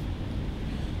 1980s.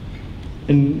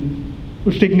 And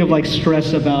we're thinking of like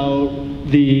stress about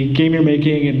the game you're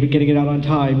making and getting it out on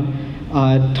time.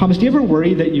 Thomas, do you ever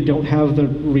worry that you don't have the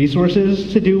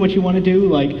resources to do what you want to do?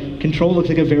 Like, Control looks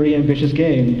like a very ambitious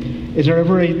game. Is there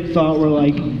ever a thought where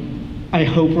like, I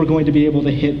hope we're going to be able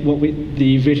to hit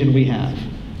the vision we have?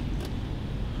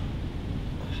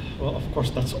 Well, of course,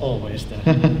 that's always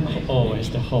the always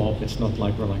the hope. It's not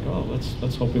like we're like, oh,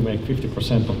 let's hope we make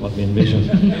 50% of what we envisioned.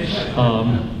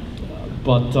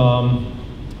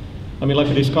 I mean, like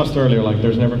we discussed earlier, like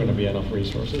there's never going to be enough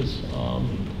resources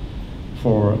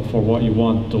for what you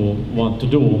want to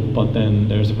do. But then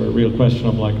there's a very real question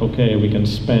of like, okay, we can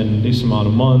spend this amount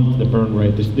a month. The burn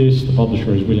rate is this. The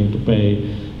publisher is willing to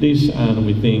pay this, and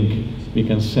we think we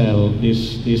can sell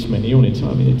this many units.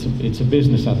 I mean, it's a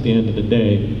business at the end of the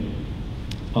day.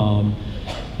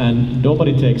 And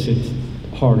nobody takes it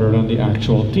harder than the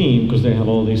actual team because they have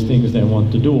all these things they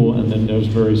want to do, and then there's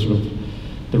very sort of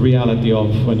the reality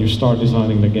of when you start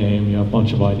designing the game, you have a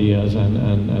bunch of ideas,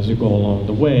 and as you go along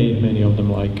the way, many of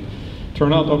them like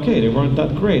turn out okay, they weren't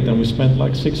that great, and we spent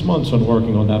like 6 months on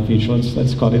working on that feature,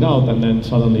 let's cut it out, and then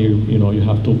suddenly you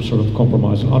have to sort of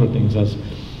compromise on other things as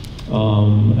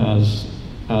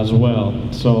well.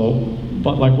 So,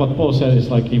 but like what Paul said is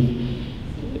like if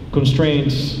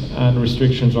constraints and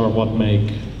restrictions are what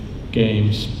make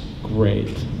games great.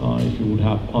 If you would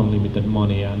have unlimited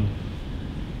money and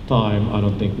time, I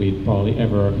don't think we'd probably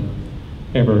ever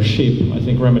ship. I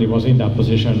think Remedy was in that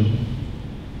position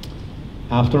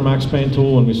after Max Payne 2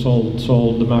 when we sold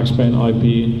the Max Payne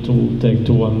IP to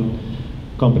Take-Two, and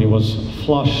company was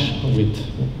flush with,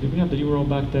 did we have the Euro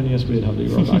back then? Yes, we did have the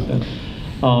Euro back then.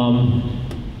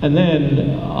 And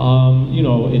then,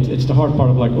 it's the hard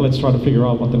part of like, well, let's try to figure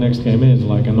out what the next game is.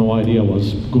 Like, and no idea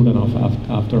was good enough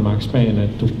after Max Payne.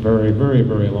 It took very, very,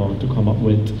 very long to come up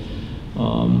with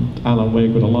Alan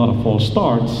Wake with a lot of false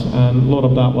starts, and a lot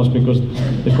of that was because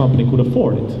the company could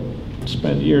afford it.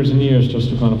 Spent years and years just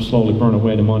to kind of slowly burn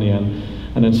away the money, and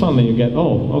then suddenly you get,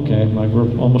 oh, okay, like we're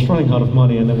almost running out of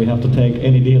money, and then we have to take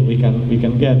any deal we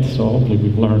can get. So hopefully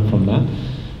we've learned from that.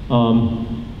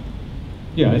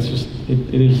 Yeah, it's just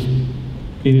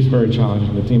it is very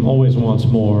challenging. The team always wants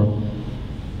more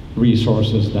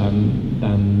resources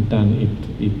than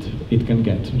it can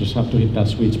get. You just have to hit that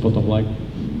sweet spot of like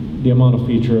the amount of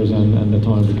features and the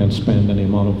time we can spend and the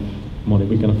amount of money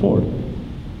we can afford.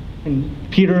 And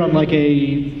Peter, on like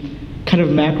a kind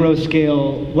of macro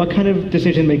scale, what kind of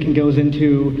decision making goes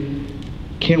into,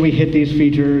 can we hit these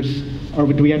features, or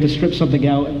do we have to strip something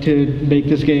out to make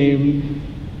this game,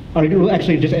 or we'll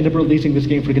actually just end up releasing this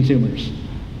game for consumers?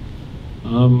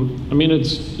 I mean,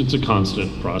 it's a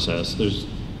constant process. There's,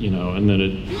 and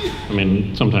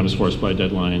then sometimes forced by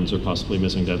deadlines or possibly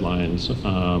missing deadlines,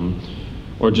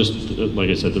 or just, like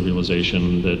I said, the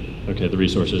realization that, okay, the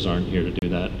resources aren't here to do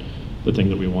that, the thing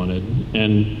that we wanted.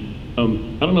 And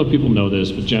I don't know if people know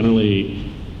this, but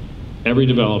generally, every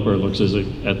developer looks at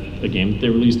a game that they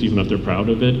released, even if they're proud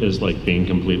of it, as like being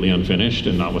completely unfinished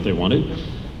and not what they wanted.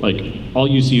 Like, all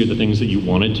you see are the things that you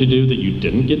wanted to do that you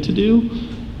didn't get to do.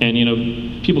 And,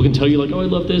 people can tell you like, oh, I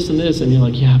love this, and you're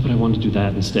like, yeah, but I want to do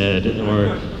that instead.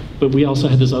 But we also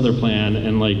had this other plan,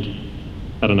 and like,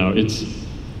 I don't know,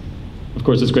 of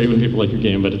course it's great when people like your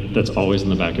game, but that's always in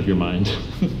the back of your mind.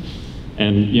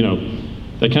 And,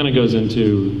 that kind of goes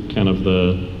into kind of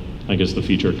the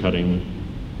feature cutting,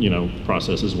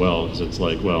 process as well, because it's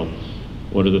like, well,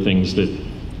 what are the things that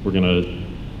we're gonna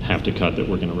have to cut that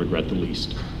we're gonna regret the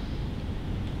least?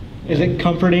 Is it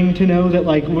comforting to know that,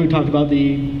 like, when we talked about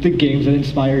the games that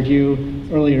inspired you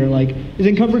earlier, like, is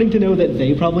it comforting to know that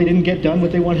they probably didn't get done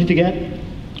what they wanted to get?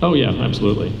 Oh yeah,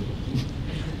 absolutely.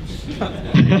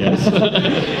 Yes.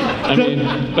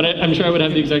 But I'm sure I would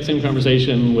have the exact same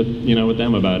conversation with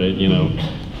them about it.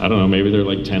 I don't know, maybe there are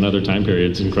like 10 other time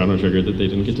periods in Chrono Trigger that they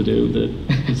didn't get to do that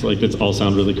it's like, it's all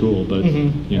sound really cool, but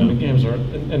the games are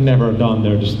never done.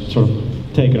 They're just sort of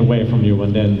taken away from you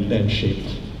and then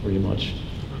shipped, pretty much.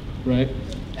 Right.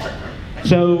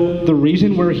 So the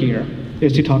reason we're here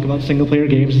is to talk about single-player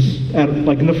games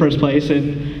in the first place,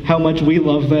 and how much we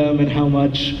love them and how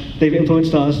much they've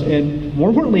influenced us, and more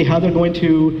importantly, how they're going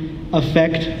to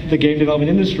affect the game development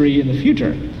industry in the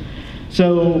future.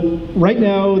 So right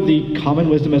now, the common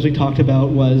wisdom, as we talked about,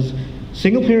 was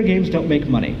single-player games don't make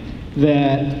money.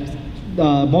 That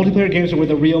multiplayer games are where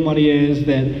the real money is,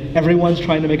 that everyone's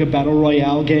trying to make a battle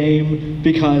royale game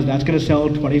because that's going to sell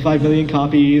 25 million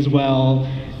copies, while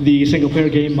the single-player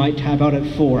game might tab out at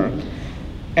 4.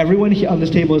 everyone on this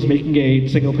table is making a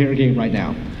single-player game right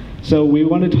now. So we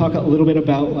want to talk a little bit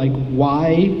about like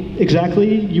why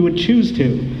exactly you would choose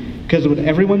to. Because what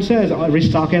everyone says, every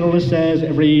stock analyst says,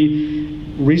 every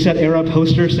Reset Era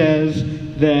poster says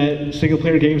that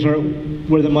single-player games are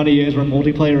where the money is, where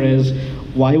multiplayer is.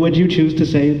 Why would you choose to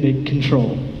say make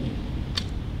Control?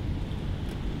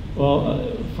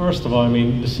 Well, first of all, I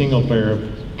mean, the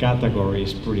single-player category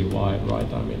is pretty wide,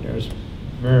 right? I mean, there's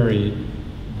very,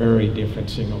 very different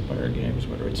single-player games,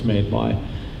 whether it's made by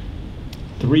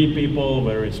 3 people,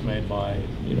 whether it's made by,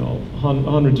 you know,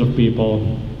 hundreds of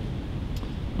people.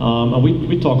 And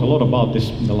we talk a lot about this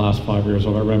in the last 5 years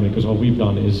of our Remedy, because what we've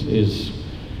done is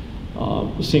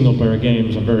single-player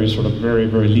games are very sort of very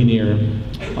linear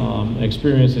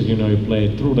experiences. You know, you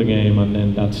play through the game, and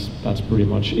then that's pretty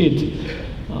much it.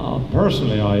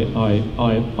 Personally,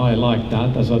 I like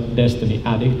that. As a Destiny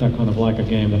addict, I kind of like a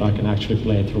game that I can actually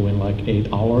play through in like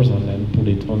 8 hours and then put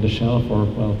it on the shelf, or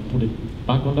well, put it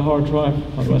back on the hard drive.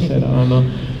 How do I say that? I don't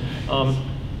know.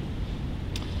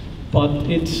 But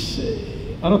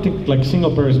I don't think like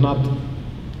single player is not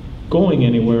going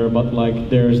anywhere, but like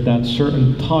there's that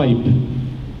certain type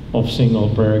of single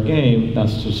player game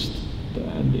that's just,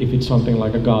 and if it's something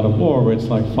like a God of War where it's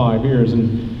like 5 years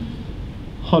and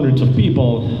hundreds of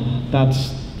people,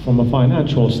 that's from a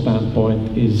financial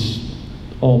standpoint is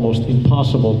almost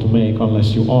impossible to make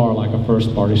unless you are like a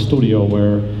first party studio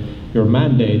where your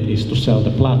mandate is to sell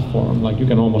the platform. Like you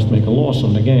can almost make a loss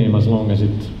on the game as long as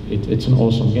it's an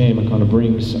awesome game and kind of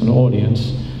brings an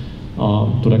audience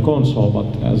to the console.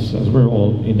 But as we're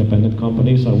all independent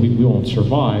companies, we won't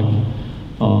survive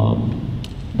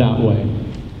that way.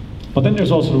 But then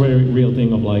there's also the very real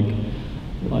thing of like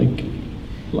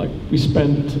we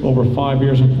spent over 5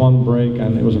 years in Quantum Break,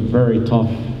 and it was a very tough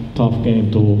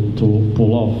game to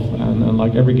pull off. And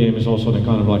like every game is also the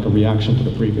kind of like a reaction to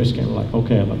the previous game. Like,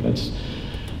 okay, like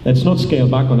let's not scale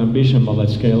back on ambition, but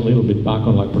let's scale a little bit back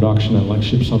on like production and like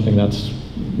ship something that's,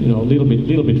 you know, a little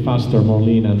bit faster, more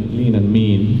lean and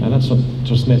mean. And that's not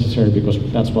just necessary because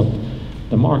that's what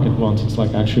the market wants. It's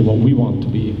like actually what we want to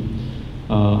be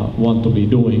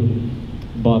doing.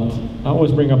 But I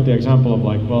always bring up the example of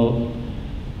like, well,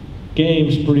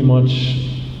 games pretty much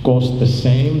cost the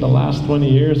same the last 20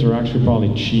 years. They're actually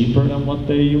probably cheaper than what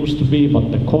they used to be,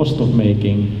 but the cost of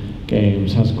making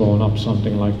games has gone up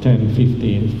something like 10,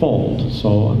 15 fold.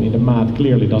 So, I mean, the math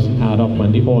clearly doesn't add up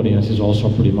when the audience is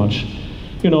also pretty much,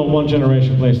 you know, one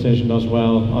generation PlayStation does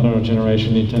well, other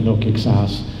generation Nintendo kicks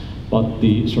ass, but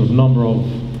the sort of number of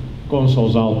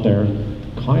consoles out there,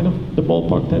 kind of the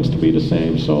ballpark tends to be the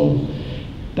same. So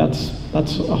that's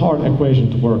a hard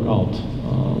equation to work out.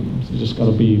 So you just got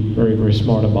to be very, very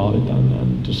smart about it,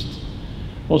 and just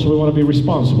also we want to be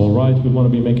responsible, right? We want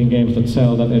to be making games that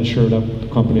sell, that ensure that the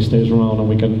company stays around and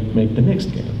we can make the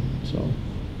next game. So,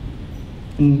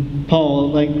 and Paul,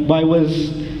 like, why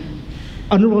was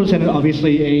Underworld Ascendant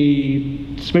obviously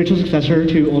a spiritual successor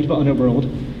to Ultimate Underworld?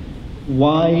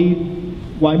 Why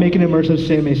make an immersive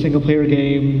sim a single-player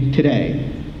game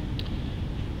today?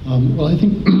 Well, I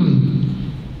think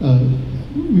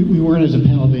we weren't as a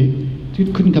panel. They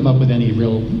couldn't come up with any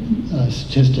real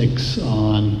statistics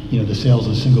on, you know, the sales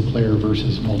of single player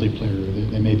versus multiplayer.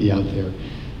 They may be out there,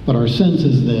 but our sense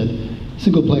is that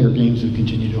single player games have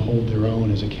continued to hold their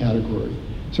own as a category.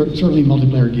 Certainly,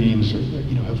 multiplayer games,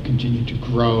 you know, have continued to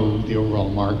grow the overall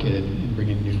market and bring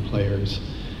in new players.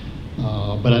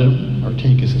 But our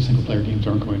take is that single player games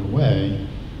aren't going away.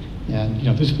 And, you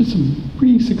know, there's been some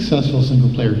pretty successful single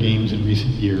player games in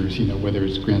recent years. You know, whether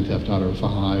it's Grand Theft Auto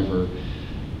 5 or,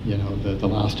 you know, the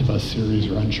Last of Us series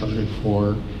or Uncharted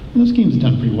 4, those games have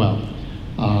done pretty well.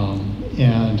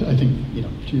 And I think, you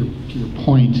know, to your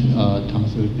point,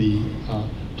 Thomas, the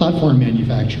platform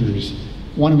manufacturers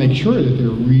want to make sure that there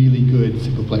are really good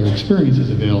single-player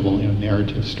experiences available, you know,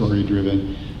 narrative,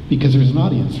 story-driven, because there's an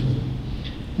audience for them.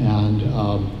 And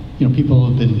you know, people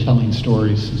have been telling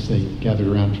stories since they gathered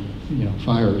around, you know,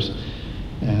 fires,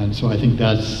 and so I think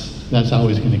that's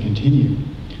always going to continue.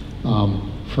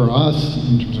 For us,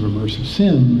 in terms of immersive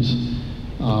sims,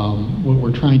 what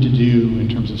we're trying to do in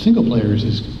terms of single players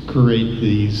is create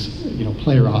these, you know,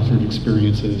 player-authored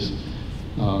experiences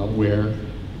where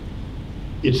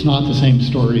it's not the same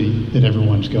story that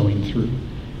everyone's going through.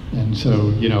 And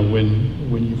so, you know,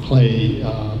 when you play,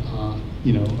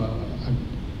 you know,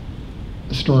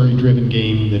 a story-driven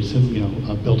game that's, you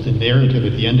know, a built-in narrative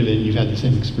at the end of it, you've had the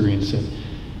same experience that,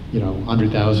 you know,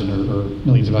 100,000 or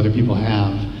millions of other people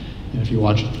have. And if you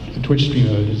watch a Twitch stream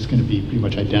of it, it's going to be pretty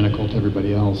much identical to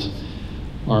everybody else.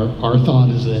 Our thought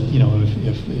is that, you know,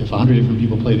 if 100 different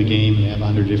people play the game and they have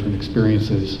 100 different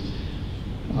experiences,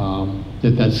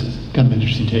 That's kind of an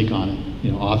interesting take on it,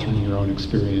 authoring your own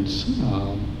experience.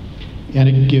 And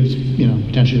it gives,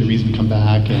 potentially the reason to come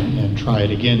back and try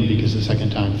it again, because the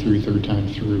second time through, third time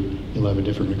through, you'll have a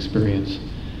different experience.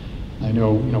 I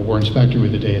know, Warren Spector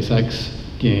with the Deus Ex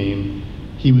game,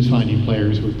 he was finding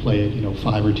players who would play it,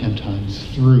 5 or 10 times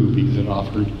through, because it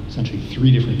offered essentially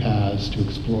 3 different paths to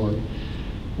explore.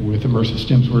 With immersive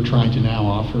stims, we're trying to now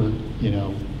offer,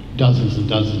 dozens and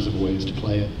dozens of ways to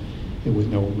play it with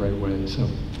no right way. So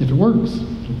if it works,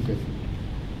 it's good.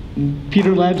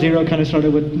 Peter Lab Zero kind of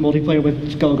started with multiplayer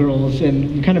with Skullgirls,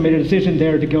 and you kind of made a decision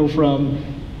there to go from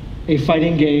a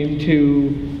fighting game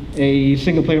to a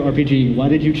single-player RPG. Why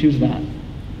did you choose that?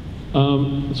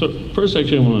 So first,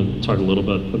 actually, I want to talk a little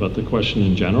bit about the question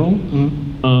in general.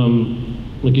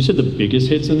 Like you said, the biggest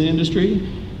hits in the industry,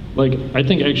 I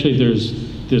think actually there's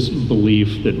this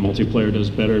belief that multiplayer does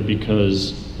better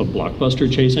because of blockbuster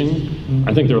chasing.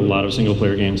 I think there are a lot of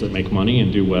single-player games that make money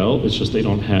and do well. It's just they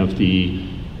don't have the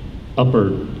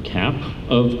upper cap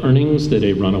of earnings that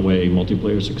a runaway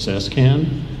multiplayer success can.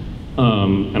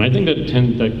 And I think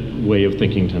that way of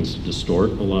thinking tends to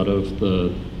distort a lot of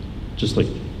the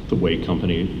way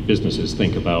businesses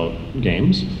think about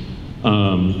games.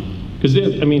 Because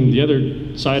the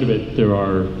other side of it, there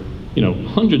are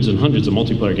hundreds and hundreds of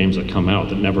multiplayer games that come out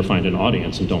that never find an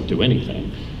audience and don't do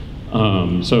anything.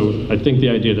 So I think the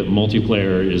idea that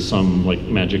multiplayer is some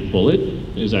magic bullet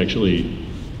is actually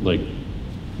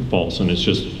false, and it's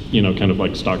just kind of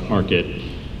like stock market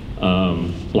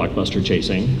blockbuster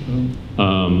chasing.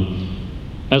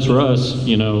 As for us,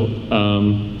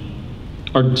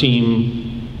 our team,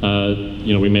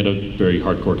 we made a very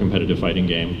hardcore competitive fighting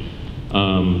game.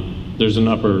 There's an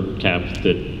upper cap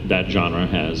that genre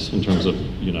has in terms of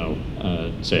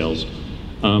sales,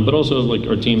 but also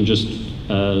our team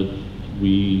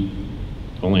we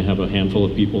only have a handful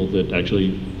of people that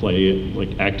actually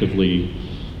play actively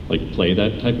play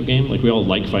that type of game. We all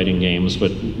like fighting games,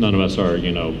 but none of us are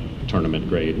tournament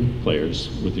grade players,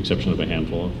 with the exception of a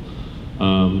handful.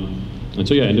 And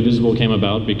so Indivisible came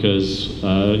about because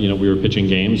we were pitching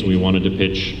games and we wanted to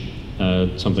pitch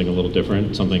something a little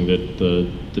different, something that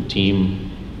the team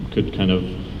could kind of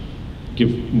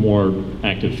give more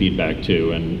active feedback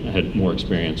to and had more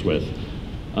experience with.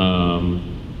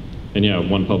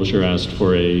 One publisher asked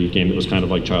for a game that was kind of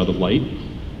like Child of Light,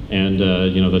 and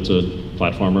that's a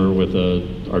platformer with a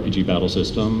RPG battle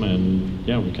system, and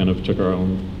we kind of took our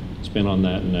own spin on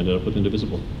that and ended up with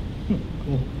Indivisible.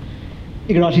 Cool.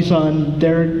 Igarashi-san,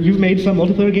 you've made some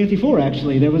multiplayer games before,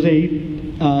 actually. There was a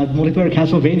multiplayer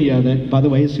Castlevania that, by the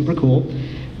way, is super cool.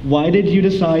 Why did you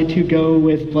decide to go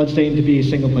with Bloodstained to be a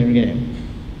single-player game?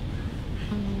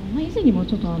 以前にも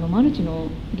ちょっとマルチの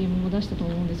ゲームも出したと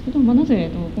思うんですけど、なぜ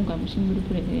今回もシングル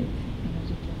プレイでずっ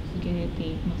と続けて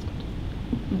いますかと。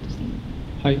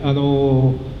はい、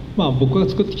僕が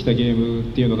作ってきたゲームっ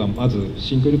ていうのが、まず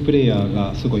シングルプレイヤー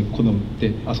がすごい好ん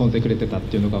で遊んでくれてたっ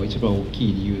ていうのが一番大き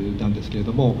い理由なんですけれ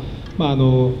ども、マ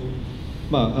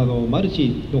ル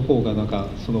チの方が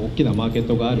その大きなマーケッ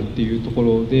トがあるっていうとこ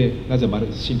ろで、なぜ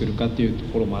シングルかっていうと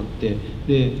ころもあって、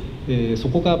で、そ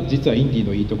こが実はインディー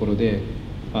のいいところで、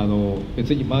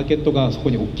別にマーケットがそこ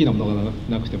に大きなものが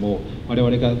なくても、我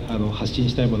々が発信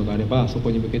したいものがあればそこ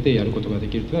に向けてやることがで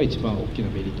きるというのが一番大きな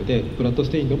メリットで、ブラッドス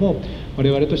テインドも我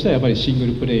々としてはやっぱりシング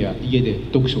ルプレイヤー、家で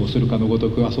読書をするかのごと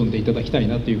く遊んでいただきたい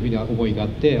なというふうな思いがあっ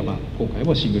て、今回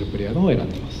もシングルプレイヤーの方を選ん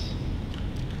でいます。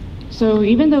So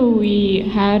even though we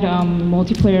had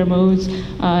multiplayer modes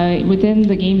within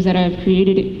the games that I've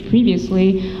created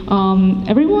previously,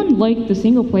 everyone liked the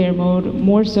single player mode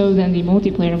more so than the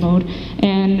multiplayer mode,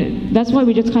 and that's why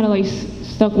we just kind of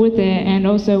stuck with it. And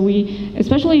also we,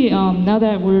 especially now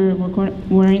that we're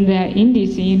in the indie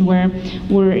scene where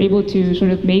we're able to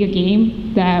sort of make a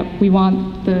game that we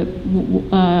want the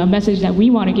message that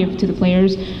we want to give to the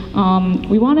players.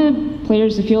 We wanted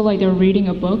players to feel like they're reading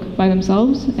a book by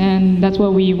themselves, and that's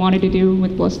what we wanted to do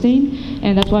with Bloodstained,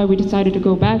 and that's why we decided to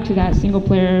go back to that single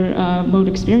player mode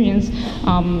experience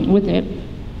with it.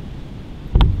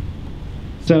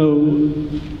 So,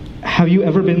 have you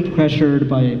ever been pressured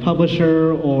by a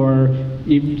publisher or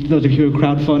even those of you who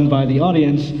crowdfund by the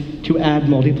audience to add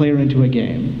multiplayer into a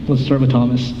game? Let's start with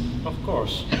Thomas. Of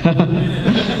course.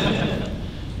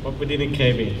 But we did in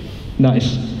KB.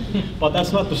 Nice. But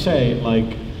that's not to say,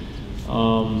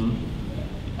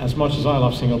 as much as I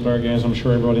love single-player games, I'm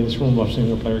sure everybody in this room loves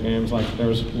single-player games.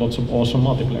 There's lots of awesome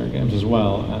multiplayer games as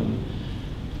well, and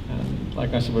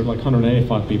like I said, we're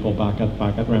 185 people back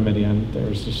at Remedy, and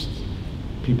there's just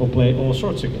people play all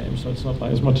sorts of games. So it's not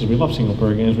as much as we love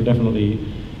single-player games, we definitely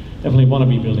want to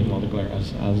be building multiplayer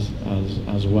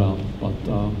as well. But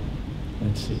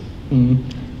let's see.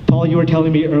 Paul, you were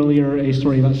telling me earlier a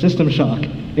story about System Shock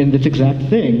and this exact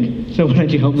thing. So why don't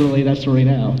you help relay that story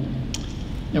now?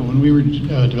 Yeah, when we were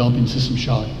developing System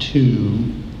Shock 2,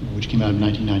 which came out in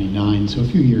 1999, so a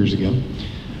few years ago,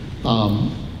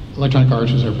 Electronic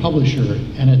Arts was our publisher,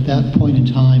 and at that point in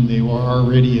time, they were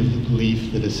already of the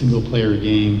belief that a single-player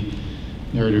game,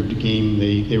 narrative game,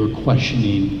 they were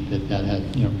questioning that had,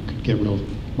 could get real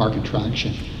market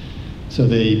traction. So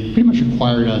they pretty much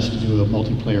required us to do a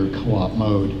multiplayer co-op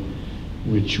mode,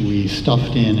 which we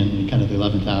stuffed in kind of the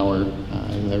 11th hour.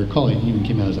 As I recall, it even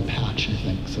came out as a patch, I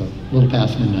think, so a little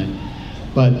past midnight.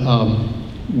 But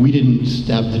we didn't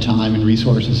have the time and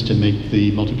resources to make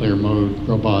the multiplayer mode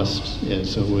robust,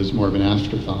 so it was more of an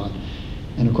afterthought.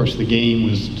 And of course, the game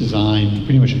was designed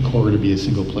pretty much at core to be a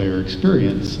single-player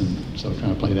experience, and so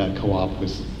trying to play that co-op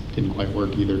didn't quite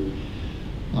work either.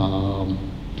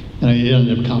 And I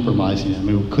ended up compromising it. I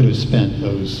mean, we could have spent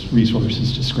those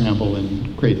resources to scramble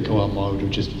and create the co-op mode, or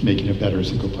just making a better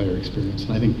single-player experience.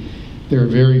 And I think there are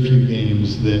very few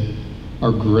games that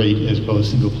are great as both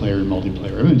single-player and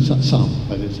multiplayer. I mean, some,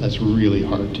 but that's really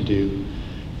hard to do.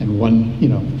 And one,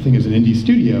 thing as an indie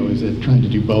studio is that trying to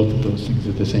do both of those things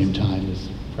at the same time is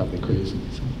probably crazy.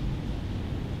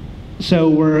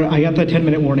 So I got the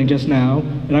 10-minute warning just now,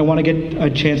 and I want to get a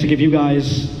chance to give you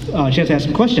guys a chance to ask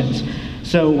some questions.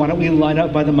 So why don't we line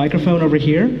up by the microphone over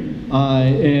here,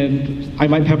 and I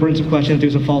might pepper in some questions, do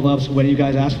some follow-ups when you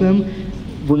guys ask them.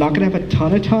 We're not going to have a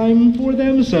ton of time for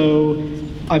them, so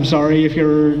I'm sorry if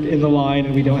you're in the line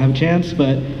and we don't have a chance,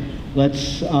 but let's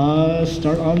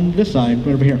start on this side,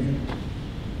 right over here.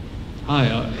 Hi,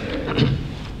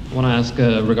 I want to ask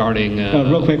regarding...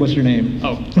 real quick, what's your name?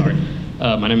 Oh, sorry.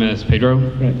 My name is Pedro.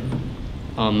 Right.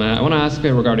 I want to ask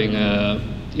regarding the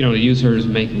users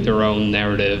making their own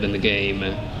narrative in the game,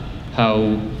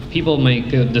 how people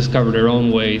discover their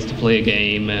own ways to play a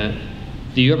game.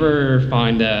 Do you ever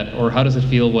find that, or how does it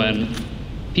feel when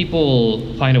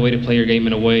people find a way to play your game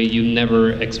in a way you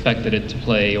never expected it to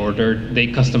play, or they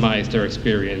customize their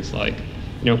experience? Like,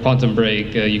 Quantum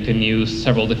Break, you can use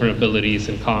several different abilities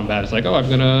in combat. It's like, oh,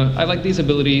 I like these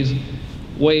abilities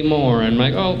way more, and I'm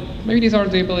like, oh, maybe these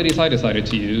aren't the abilities I decided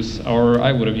to use, or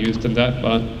I would have used in that,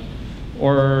 but,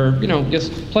 or,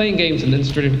 just playing games in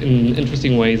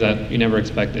interesting ways that you never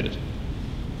expected.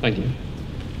 Thank you.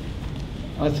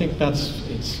 I think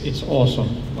it's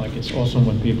awesome. Like, it's awesome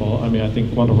when people, I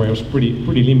think Quantum Break was pretty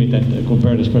limited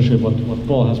compared, especially what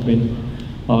Paul has been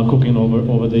cooking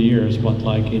over the years, but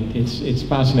like it's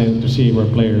fascinating to see where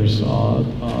players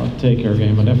take your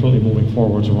game, and definitely moving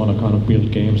forwards we want to kind of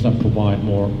build games that provide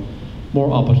more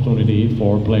opportunity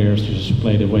for players to just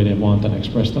play the way they want and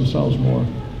express themselves more.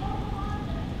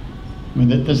 I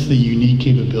mean, that's the unique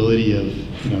capability of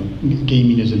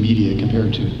gaming as a media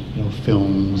compared to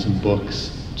films and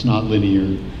books. It's not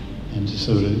linear, and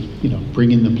so to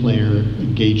bring in the player,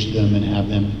 engage them, and have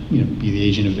them be the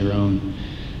agent of their own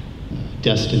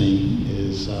destiny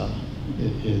is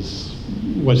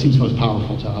what seems most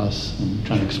powerful to us, and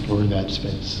trying to explore that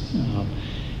space.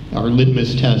 Our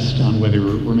litmus test on whether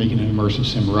we're making an immersive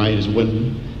sim right is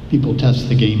when people test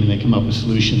the game and they come up with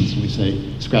solutions, and we say,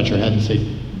 scratch our head and say,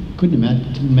 didn't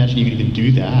imagine you could even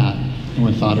do that. No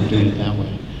one thought of doing it that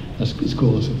way. That's as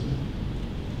cool as it.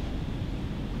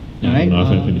 Yeah, I don't know if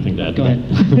I have anything to add to that.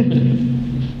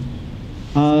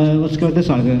 Let's go with this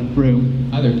side of the room.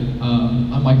 Hi there.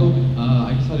 I'm Michael.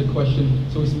 I just had a question.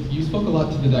 So you spoke a lot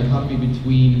to the dichotomy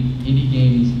between indie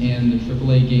games and the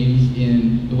AAA games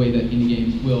in the way that indie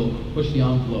games will push the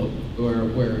envelope,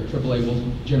 where AAA will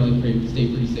generally stay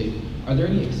pretty safe. Are there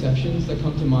any exceptions that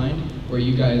come to mind where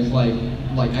you guys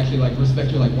actually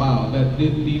respect, you're like, wow, that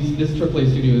this AAA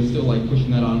studio is still pushing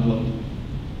that envelope?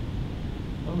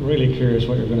 I'm really curious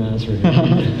what you're going to answer here.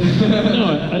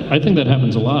 No, I think that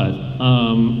happens a lot.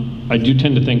 I do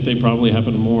tend to think they probably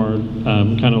happen more,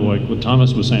 kind of like what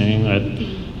Thomas was saying, at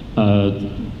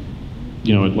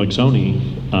like Sony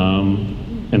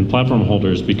and platform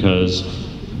holders, because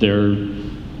they're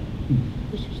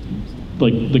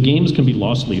the games can be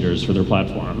loss leaders for their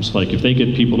platforms. Like, if they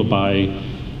get people to buy,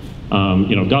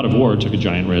 God of War took a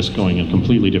giant risk going in a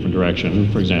completely different direction,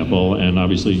 for example, and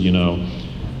obviously, they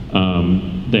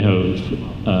have,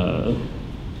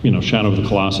 Shadow of the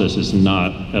Colossus is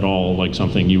not at all like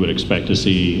something you would expect to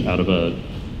see out of a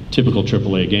typical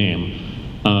AAA game.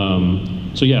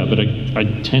 So yeah, but I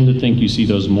tend to think you see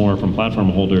those more from platform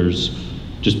holders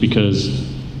just because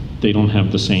they don't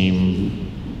have the same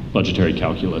budgetary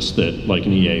calculus that like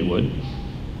an EA would.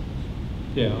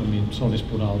 Yeah, Sony's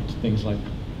put out things like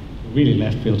really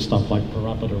left field stuff like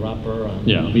Parappa the Rapper and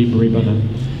yeah. Beep Ribbon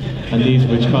and these,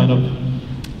 which kind of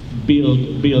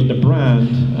build the brand,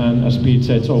 and as Pete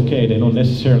said, it's okay, they don't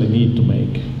necessarily need to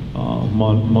make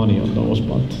money on those,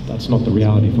 but that's not the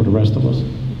reality for the rest of us.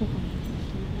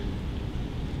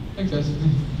 Thanks, guys.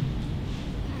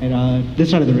 And this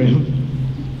side of the room.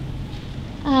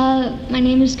 My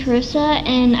name is Carissa,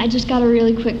 and I just got a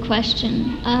really quick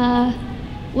question.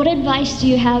 What advice do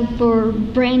you have for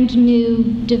brand new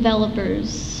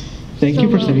developers? Thank you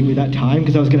for saving me that time,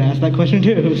 because I was going to ask that question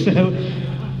too. So,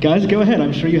 guys, go ahead.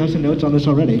 I'm sure you have some notes on this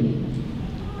already.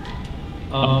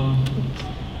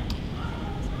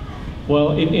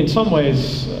 Well, in some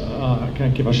ways, I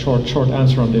can give a short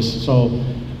answer on this. So,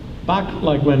 back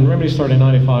like when Remedy started in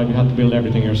 '95, you had to build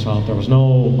everything yourself. There was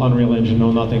no Unreal Engine,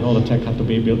 no nothing. All the tech had to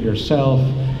be built yourself.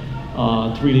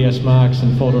 3ds Max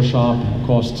and Photoshop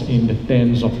costs in the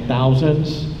tens of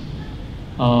thousands.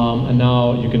 And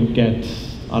now you can get,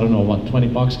 I don't know what,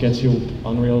 $20 gets you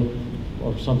Unreal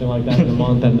or something like that in a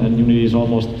month, and Unity is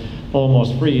almost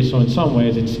free. So in some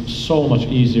ways, it's so much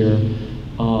easier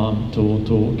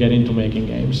to get into making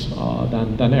games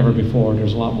than ever before.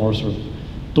 There's a lot more sort of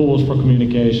tools for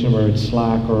communication, whether it's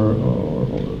Slack or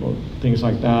things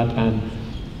like that, and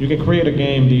you can create a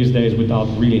game these days without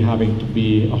really having to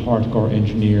be a hardcore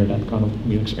engineer that kind of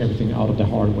milks everything out of the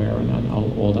hardware and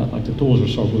all that. Like the tools are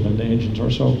so good and the engines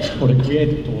are so, or the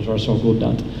creative tools are so good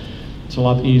that it's a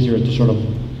lot easier to sort of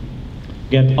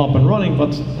get up and running,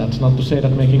 but that's not to say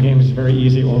that making games is very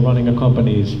easy or running a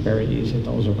company is very easy.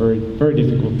 Those are very, very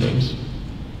difficult things.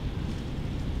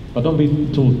 But don't be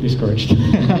too discouraged.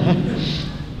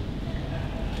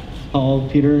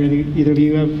 Peter, either of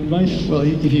you have advice? Well,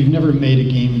 if you've never made a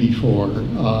game before,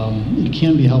 it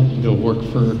can be helpful to go work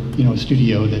for a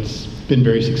studio that's been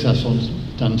very successful,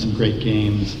 done some great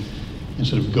games, and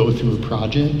sort of go through a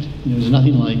project. There's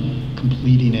nothing like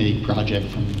completing a project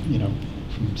from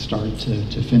start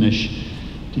to finish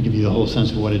to give you the whole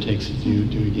sense of what it takes to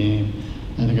do a game.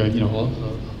 I think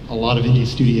a lot of indie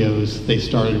studios, they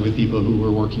started with people who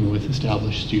were working with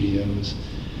established studios.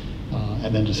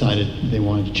 And then decided they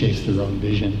wanted to chase their own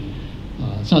vision.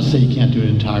 It's not to say you can't do it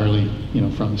entirely,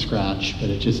 from scratch, but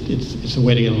it's a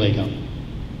way to get a leg up.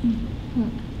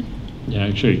 Yeah, I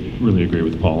actually really agree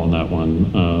with Paul on that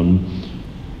one.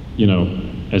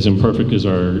 As imperfect as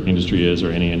our industry is,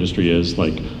 or any industry is,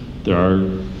 like there are,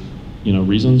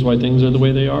 reasons why things are the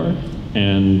way they are,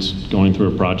 and going through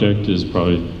a project is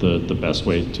probably the best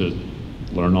way to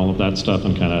learn all of that stuff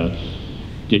and kind of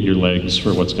get your legs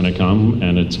for what's going to come,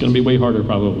 and it's going to be way harder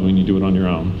probably when you do it on your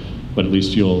own, but at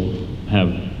least you'll have,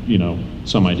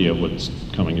 some idea of what's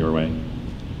coming your way.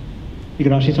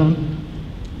 Igarashi-san?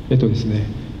 ですね、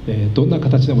どんな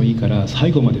形でもいいから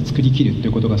最後まで作り切るってい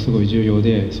うことがすごい重要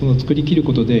で、その作り切る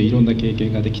ことでいろんな経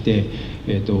験ができて、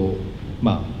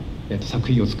作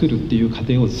品を作るっていう過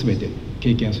程を全て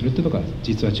経験するっていうのが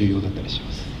実は重要だったりし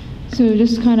ます。So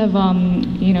just kind of,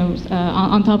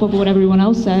 on top of what everyone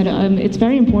else said, it's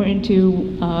very important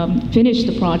to finish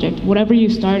the project. Whatever you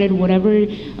started, whatever,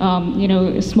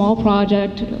 a small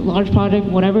project, large project,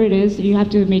 whatever it is, you have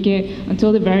to make it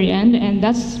until the very end. And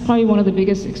that's probably one of the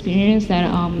biggest experience that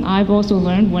I've also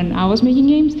learned when I was making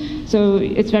games. So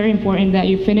it's very important that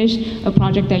you finish a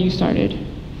project that you started.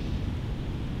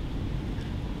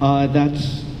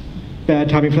 That's bad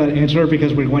timing for that answer,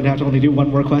 because we're going to have to only do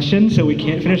one more question, so we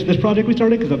can't finish this project we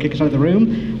started because they'll kick us out of the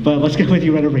room. But let's go with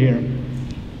you right over here.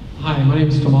 Hi, my name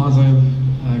is Tomas. I have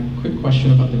a quick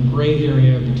question about the gray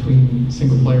area between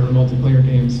single-player and multiplayer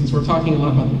games. Since we're talking a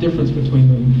lot about the difference between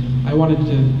them, I wanted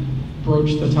to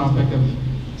broach the topic of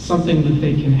something that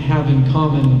they can have in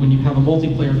common when you have a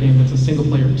multiplayer game that's a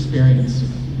single-player experience.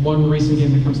 One recent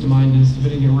game that comes to mind is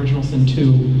Divinity Original Sin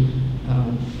 2.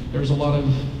 There's a lot of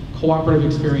cooperative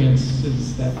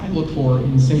experiences that I look for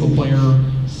in single-player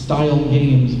style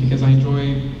games, because I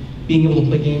enjoy being able to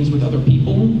play games with other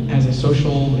people as a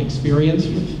social experience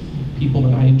with people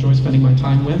that I enjoy spending my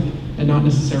time with, and not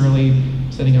necessarily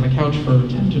sitting on a couch for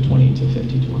 10 to 20 to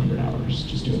 50 to 100 hours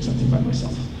just doing something by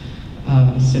myself.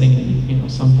 Sitting in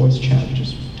some voice chat,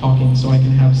 just talking so I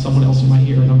can have someone else in my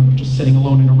ear and I'm just sitting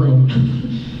alone in a room.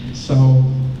 So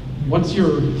what's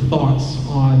your thoughts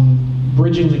on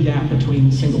bridging the gap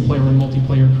between single player and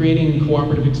multiplayer, creating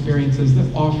cooperative experiences that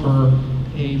offer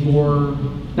a more,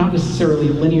 not necessarily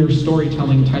linear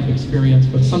storytelling type experience,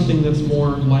 but something that's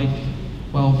more like,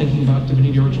 well, thinking about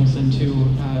Divinity Original Sin 2,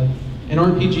 an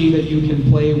RPG that you can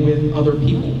play with other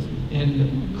people,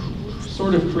 and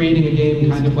sort of creating a game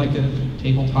kind of like a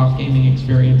tabletop gaming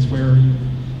experience where you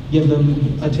give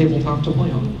them a tabletop to play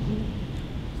on.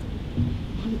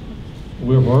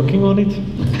 We're working on it.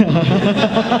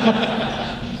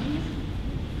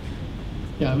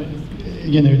 Yeah, I mean,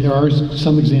 again, there are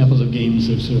some examples of games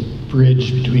that sort of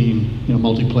bridge between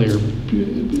multiplayer,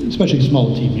 especially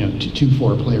small team,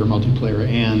 2-4 player multiplayer,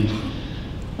 and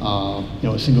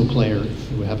a single player.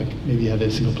 We have maybe have a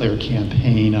single player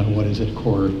campaign on what is a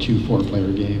core 2-4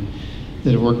 player game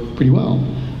that have worked pretty well.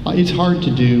 It's hard to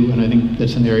do, and I think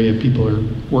that's an area people are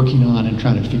working on and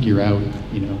trying to figure out,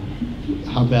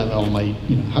 how that all might,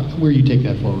 where you take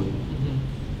that forward.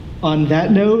 On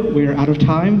that note, we're out of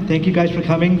time. Thank you guys for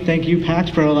coming. Thank you,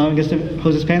 PAX, for allowing us to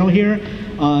host this panel here.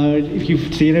 If you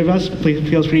see any of us, please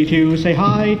feel free to say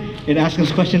hi and ask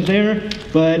us questions there.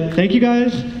 But thank you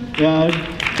guys.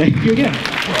 Thank you again.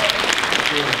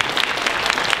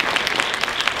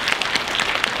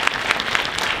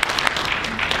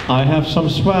 I have some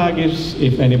swag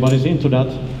if anybody's into that.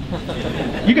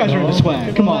 You guys are into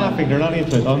swag. Come on. Laughing. They're not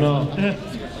into it. Oh no.